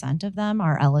 70% of them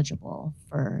are eligible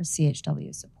for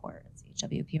CHW support,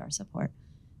 CHWPR support.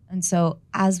 And so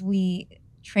as we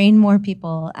train more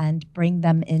people and bring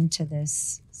them into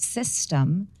this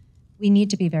system, we need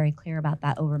to be very clear about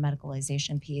that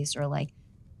over-medicalization piece, or like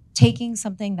taking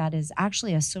something that is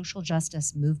actually a social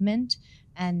justice movement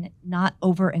and not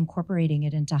over-incorporating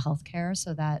it into healthcare,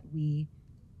 so that we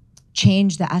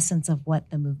change the essence of what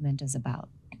the movement is about.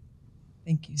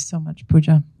 Thank you so much,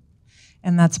 Pooja.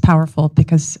 And that's powerful,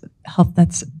 because health,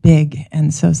 that's big.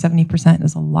 And so 70%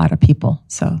 is a lot of people.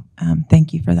 So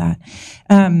thank you for that.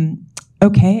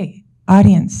 Okay,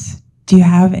 audience, do you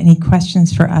have any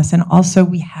questions for us? And also,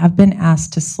 we have been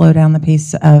asked to slow down the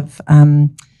pace of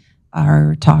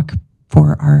our talk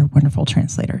for our wonderful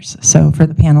translators. So for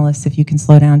the panelists, if you can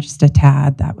slow down just a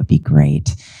tad, that would be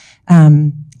great.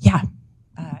 I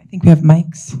think we have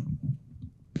mics.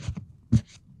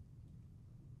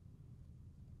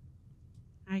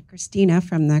 Hi, Christina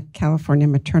from the California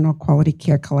Maternal Quality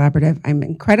Care Collaborative. I'm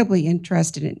incredibly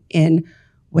interested in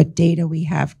what data we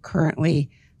have currently,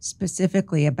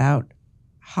 specifically about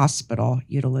hospital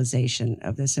utilization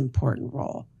of this important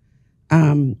role.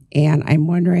 And I'm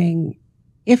wondering,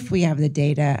 if we have the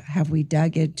data, have we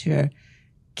dug into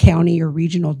county or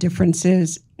regional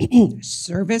differences,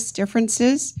 service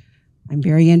differences? I'm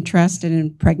very interested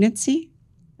in pregnancy,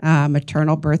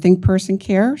 maternal birthing person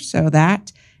care, so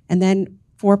that, and then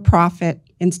for-profit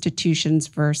institutions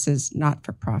versus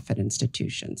not-for-profit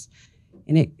institutions.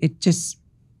 And it just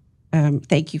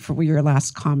thank you for your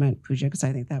last comment, Pooja, because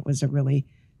I think that was a really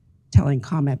telling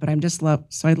comment. But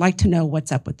so I'd like to know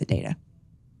what's up with the data.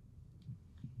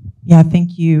 Yeah,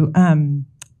 thank you.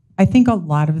 I think a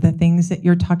lot of the things that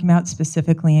you're talking about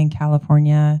specifically in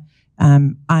California,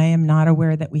 I am not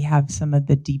aware that we have some of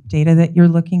the deep data that you're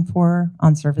looking for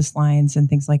on service lines and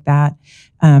things like that.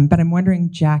 But I'm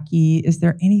wondering, Jackie, is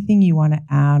there anything you want to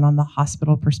add on the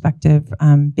hospital perspective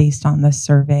based on the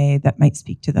survey that might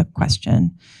speak to the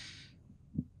question?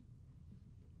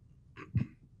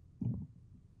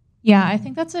 Yeah, I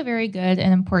think that's a very good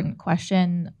and important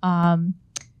question.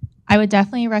 I would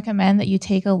definitely recommend that you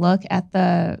take a look at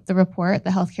the report, the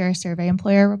Healthcare Survey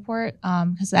Employer Report,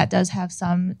 because that does have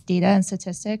some data and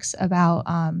statistics about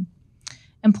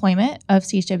employment of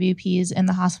CHWPs in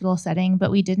the hospital setting,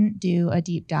 but we didn't do a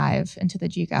deep dive into the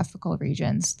geographical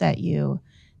regions that you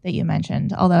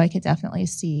mentioned, although I could definitely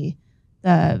see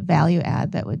the value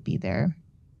add that would be there.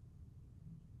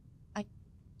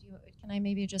 Can I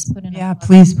maybe just put in Yeah,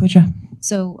 please, Pooja.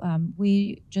 So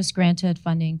we just granted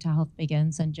funding to Health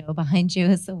Begins, and Joe behind you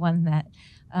is the one that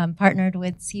partnered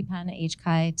with CPAN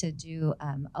HCI to do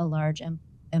a large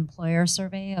employer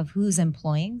survey of who's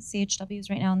employing CHWs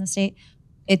right now in the state.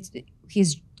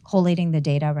 He's collating the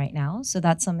data right now, so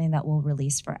that's something that we'll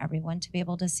release for everyone to be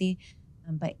able to see.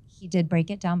 But he did break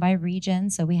it down by region,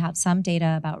 so we have some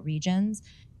data about regions.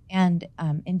 And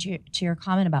to your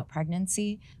comment about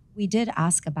pregnancy, we did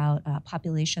ask about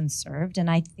population served, and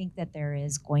I think that there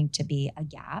is going to be a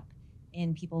gap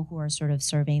in people who are sort of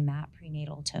serving that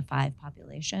prenatal to 5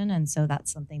 population, and so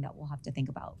that's something that we'll have to think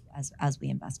about as we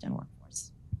invest in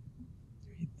workforce.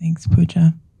 Thanks,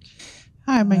 Pooja.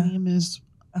 Hi, my name is.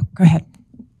 Oh, go ahead.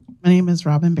 My name is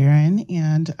Robin Barron,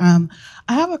 and I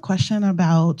have a question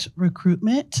about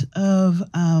recruitment of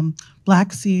Black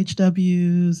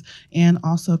CHWs and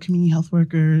also community health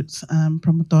workers,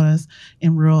 promotores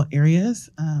in rural areas.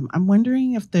 I'm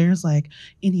wondering if there's like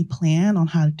any plan on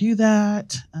how to do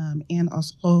that, and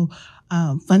also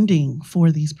funding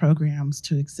for these programs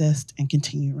to exist and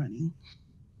continue running.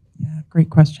 Yeah, great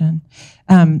question.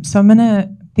 So I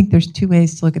think there's 2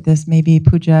 ways to look at this. Maybe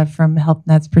Pooja from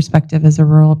HealthNet's perspective as a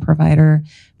rural provider,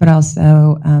 but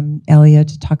also Elia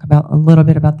to talk about a little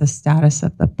bit about the status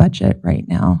of the budget right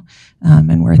now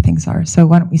and where things are. So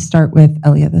why don't we start with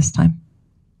Elia this time?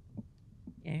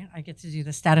 Yeah, I get to do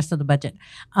the status of the budget.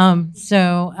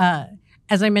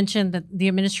 As I mentioned, the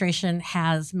administration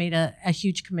has made a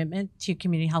huge commitment to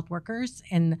community health workers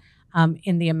in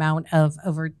the amount of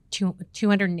over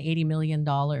 $280 million.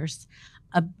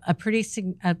 A pretty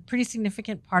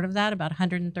significant part of that, about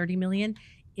 $130 million,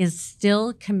 is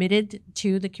still committed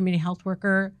to the community health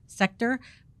worker sector.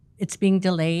 It's being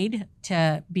delayed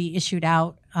to be issued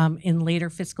out in later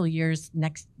fiscal years,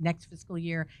 next fiscal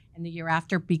year and the year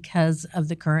after, because of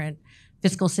the current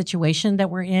fiscal situation that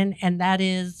we're in, and that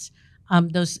is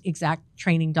those exact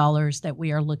training dollars that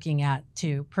we are looking at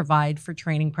to provide for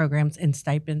training programs and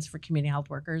stipends for community health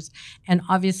workers. And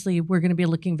obviously, we're going to be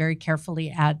looking very carefully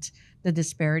at the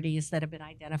disparities that have been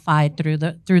identified through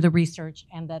the research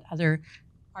and that other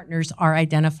partners are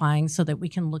identifying, so that we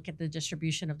can look at the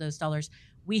distribution of those dollars.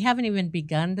 We haven't even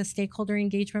begun the stakeholder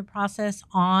engagement process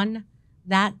on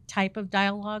that type of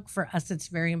dialogue. For us, it's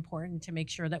very important to make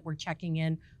sure that we're checking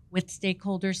in with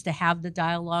stakeholders to have the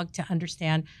dialogue, to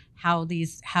understand how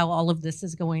all of this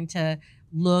is going to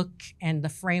look and the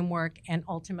framework, and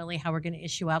ultimately how we're going to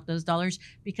issue out those dollars.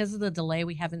 Because of the delay,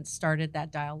 we haven't started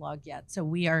that dialogue yet. So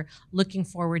we are looking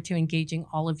forward to engaging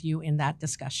all of you in that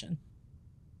discussion.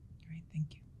 Great,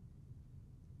 thank you.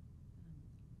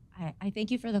 I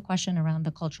thank you for the question around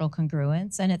the cultural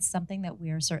congruence, and it's something that we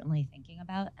are certainly thinking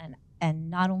about, and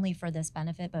not only for this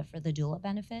benefit, but for the doula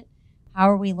benefit. How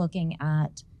are we looking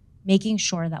at making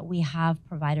sure that we have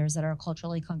providers that are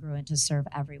culturally congruent to serve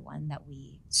everyone that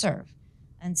we serve?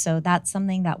 And so that's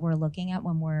something that we're looking at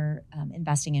when we're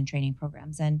investing in training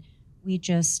programs. And we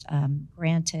just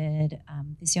granted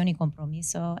Visión y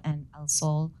Compromiso and El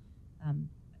Sol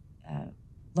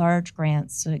large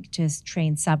grants to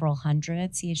train several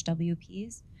hundred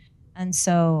CHWPs. And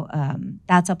so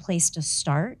that's a place to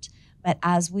start. But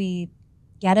as we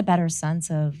get a better sense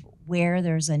of where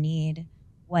there's a need,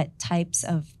 what types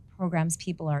of programs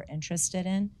people are interested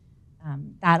in,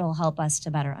 that'll help us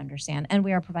to better understand. And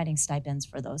we are providing stipends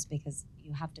for those, because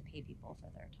you have to pay people for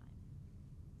their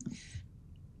time.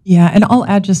 Yeah, and I'll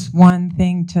add just one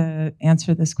thing to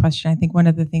answer this question. I think one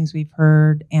of the things we've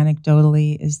heard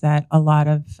anecdotally is that a lot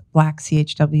of Black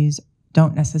CHWs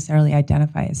don't necessarily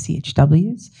identify as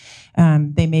CHWs.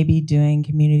 They may be doing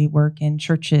community work in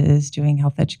churches, doing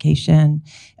health education.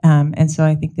 And so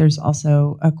I think there's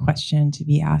also a question to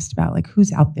be asked about, like,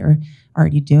 who's out there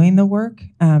already doing the work,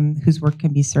 whose work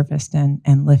can be surfaced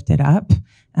and lifted up,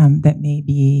 that may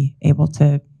be able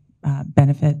to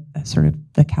benefit sort of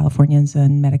the Californians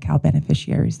and Medi-Cal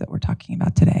beneficiaries that we're talking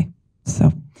about today.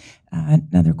 So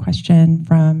another question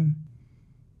from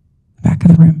the back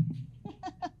of the room.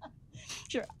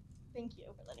 Sure. Thank you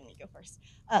for letting me go first.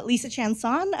 Lisa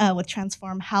Chanson with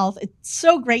Transform Health. It's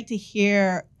so great to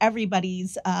hear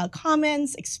everybody's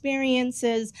comments,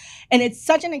 experiences, and it's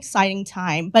such an exciting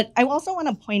time. But I also want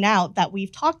to point out that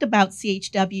we've talked about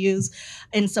CHWs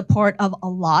in support of a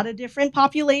lot of different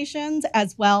populations,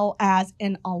 as well as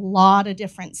in a lot of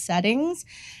different settings.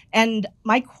 And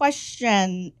my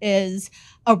question is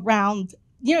around,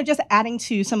 just adding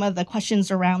to some of the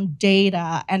questions around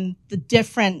data and the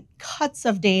different cuts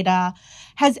of data.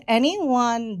 Has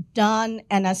anyone done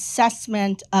an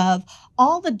assessment of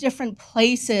all the different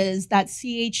places that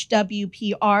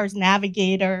CHWPRs,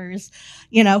 navigators,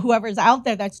 whoever's out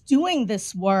there that's doing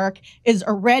this work is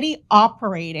already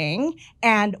operating,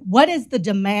 and what is the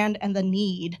demand and the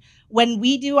need? When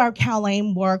we do our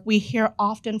CalAIM work, we hear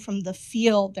often from the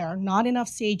field there are not enough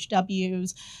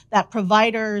CHWs, that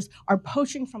providers are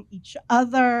poaching from each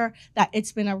other, that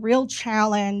it's been a real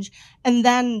challenge. And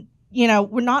then,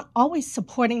 we're not always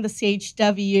supporting the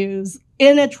CHWs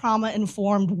in a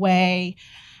trauma-informed way.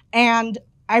 And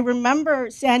I remember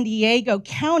San Diego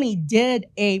County did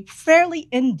a fairly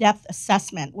in-depth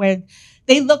assessment where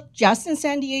they looked just in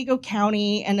San Diego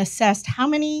County and assessed how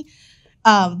many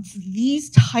these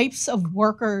types of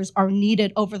workers are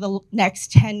needed over the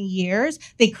next 10 years.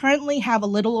 They currently have a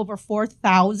little over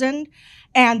 4,000,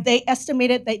 and they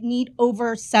estimated they need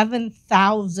over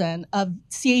 7,000 of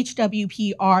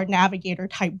CHWPR navigator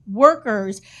type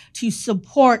workers to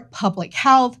support public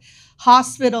health,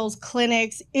 hospitals,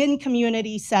 clinics, in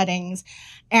community settings.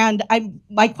 And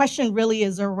my question really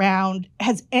is around,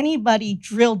 has anybody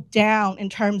drilled down in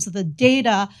terms of the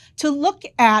data to look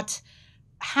at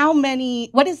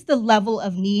what is the level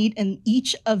of need in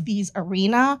each of these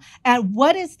arena, and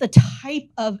what is the type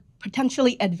of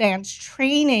potentially advanced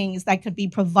trainings that could be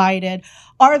provided?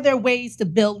 Are there ways to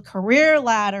build career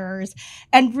ladders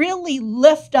and really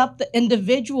lift up the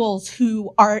individuals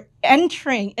who are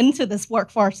entering into this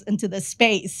workforce, into this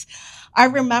space? I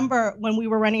remember when we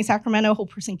were running Sacramento Whole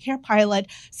Person Care Pilot,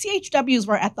 CHWs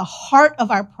were at the heart of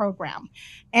our program,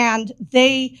 and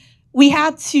we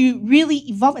had to really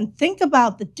evolve and think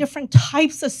about the different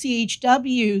types of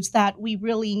CHWs that we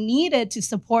really needed to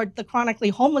support the chronically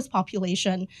homeless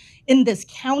population in this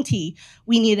county.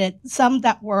 We needed some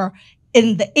that were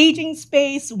in the aging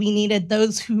space. We needed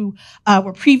those who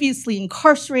were previously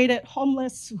incarcerated,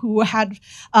 homeless, who had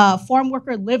farm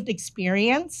worker lived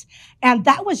experience. And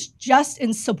that was just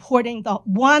in supporting the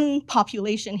one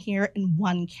population here in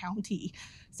one county.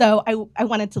 So I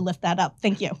wanted to lift that up.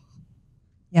 Thank you.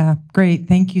 Yeah, great.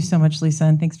 Thank you so much, Lisa,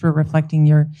 and thanks for reflecting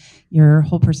your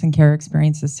whole person care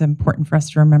experience. It's important for us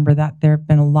to remember that there have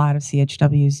been a lot of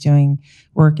CHWs doing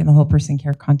work in the whole person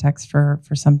care context for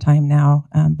some time now,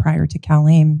 prior to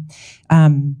CalAIM.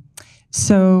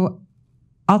 So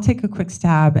I'll take a quick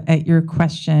stab at your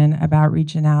question about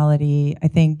regionality. I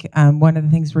think one of the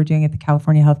things we're doing at the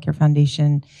California Healthcare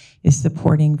Foundation is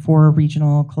supporting 4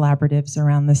 regional collaboratives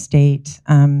around the state,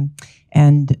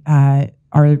 and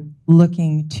are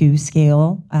looking to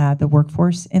scale the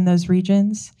workforce in those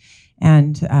regions.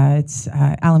 And it's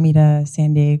Alameda,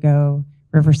 San Diego,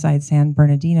 Riverside, San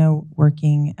Bernardino,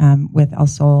 working with El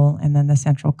Sol, and then the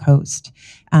Central Coast.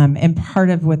 And part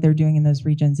of what they're doing in those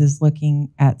regions is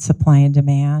looking at supply and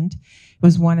demand. It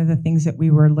was one of the things that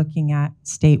we were looking at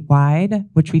statewide,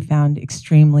 which we found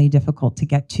extremely difficult to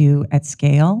get to at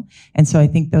scale. And so I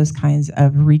think those kinds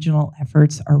of regional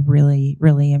efforts are really,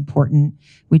 really important.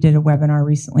 We did a webinar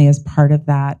recently as part of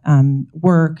that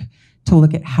work to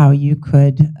look at how you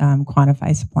could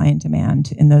quantify supply and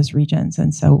demand in those regions.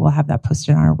 And so we'll have that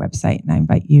posted on our website, and I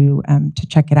invite you to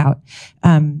check it out.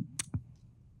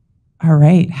 All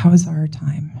right, how is our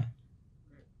time?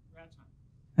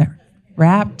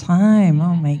 Wrap time,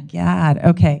 oh my God.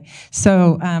 Okay,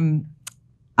 so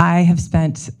I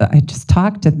just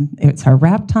talked, and it's our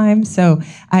wrap time. So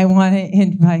I want to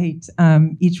invite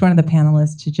each one of the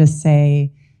panelists to just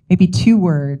say maybe 2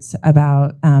 words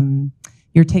about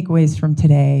your takeaways from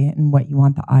today and what you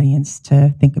want the audience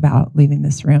to think about leaving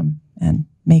this room, and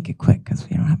make it quick because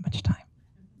we don't have much time.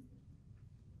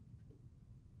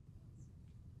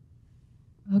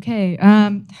 Okay,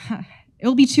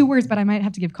 it'll be 2 words, but I might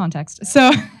have to give context.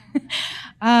 So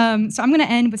So I'm going to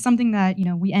end with something that,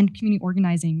 we end community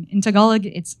organizing. In Tagalog,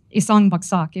 it's isang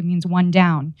bagsak. It means one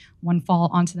down, one fall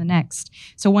onto the next.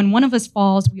 So when one of us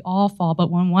falls, we all fall,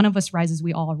 but when one of us rises,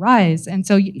 we all rise. And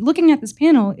so looking at this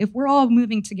panel, if we're all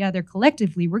moving together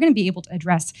collectively, we're going to be able to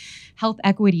address health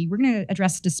equity. We're going to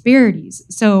address disparities.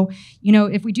 So,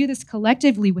 if we do this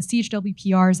collectively with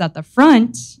CHWPRs at the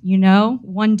front,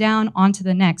 one down onto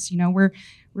the next,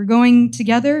 we're going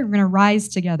together, we're going to rise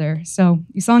together. So,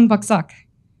 isang bagsak.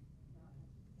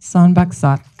 Isang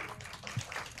bagsak.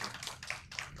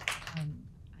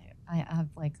 I have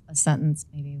like a sentence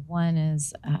maybe. One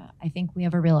is, I think we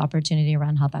have a real opportunity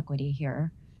around health equity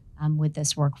here with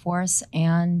this workforce.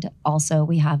 And also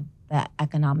we have the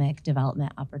economic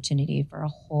development opportunity for a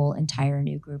whole entire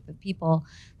new group of people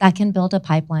that can build a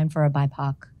pipeline for a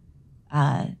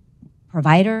BIPOC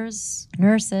providers,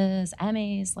 nurses,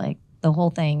 MAs, like the whole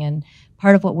thing. And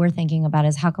part of what we're thinking about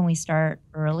is how can we start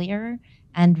earlier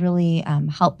and really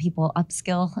help people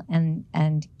upskill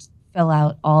and fill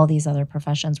out all these other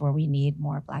professions where we need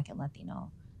more Black and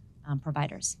Latino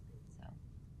providers. So.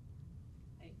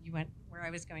 You went where I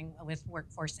was going with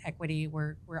workforce equity.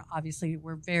 We're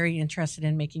very interested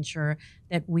in making sure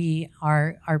that we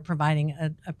are providing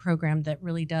a program that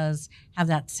really does have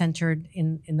that centered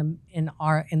in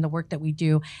the work that we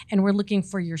do, and we're looking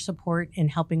for your support in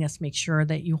helping us make sure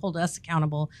that you hold us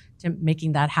accountable to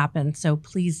making that happen. So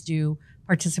please do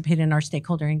participate in our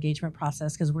stakeholder engagement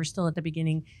process because we're still at the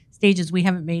beginning stages. We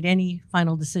haven't made any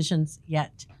final decisions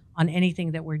yet on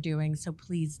anything that we're doing. So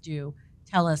please do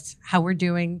tell us how we're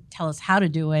doing, tell us how to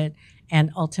do it,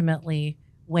 and ultimately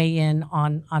weigh in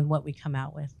on what we come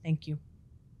out with. Thank you.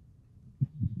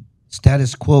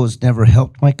 Status quo has never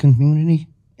helped my community,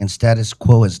 and status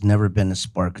quo has never been a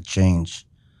spark of change.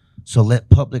 So let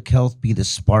public health be the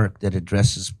spark that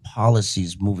addresses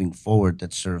policies moving forward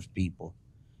that serve people.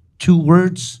 2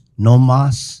 words, no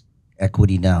mas,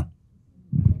 equity now.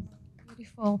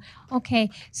 Beautiful.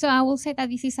 Okay, so I will say that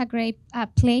this is a great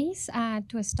place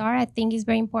to start. I think it's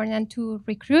very important to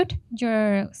recruit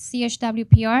your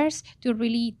CHWPRs to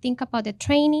really think about the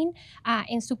training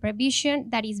and supervision.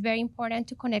 That is very important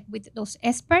to connect with those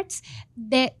experts.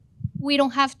 We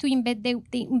don't have to invent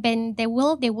the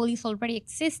wheel. The wheel is already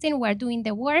existing. We're doing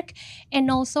the work. And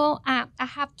also, I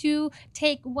have to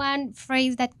take one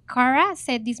phrase that Cara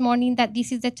said this morning, that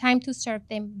this is the time to serve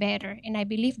them better. And I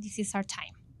believe this is our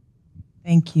time.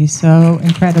 Thank you. So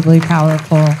incredibly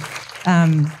powerful.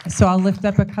 So I'll lift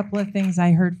up a couple of things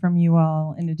I heard from you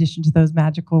all in addition to those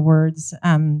magical words.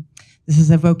 This is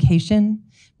a vocation,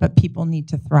 but people need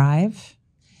to thrive.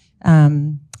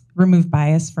 Remove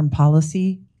bias from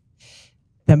policy.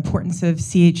 The importance of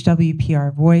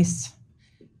CHWPR voice.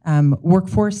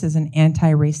 Workforce is an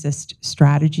anti-racist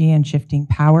strategy and shifting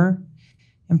power.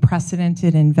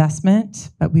 Unprecedented investment,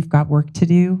 but we've got work to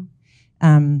do.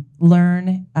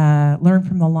 Learn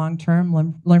from the long term,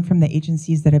 learn from the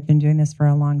agencies that have been doing this for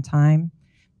a long time.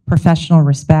 Professional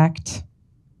respect,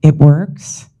 it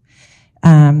works.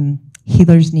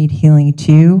 Healers need healing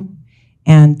too,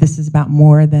 and this is about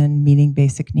more than meeting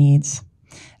basic needs.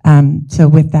 So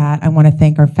with that, I want to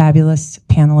thank our fabulous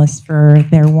panelists for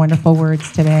their wonderful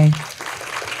words today.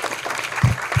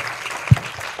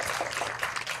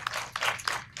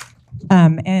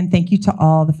 And thank you to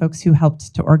all the folks who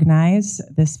helped to organize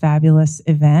this fabulous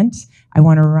event. I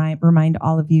want to remind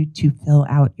all of you to fill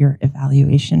out your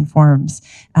evaluation forms.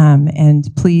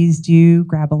 And please do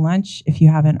grab a lunch if you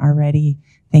haven't already.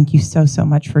 Thank you so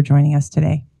much for joining us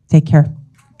today. Take care.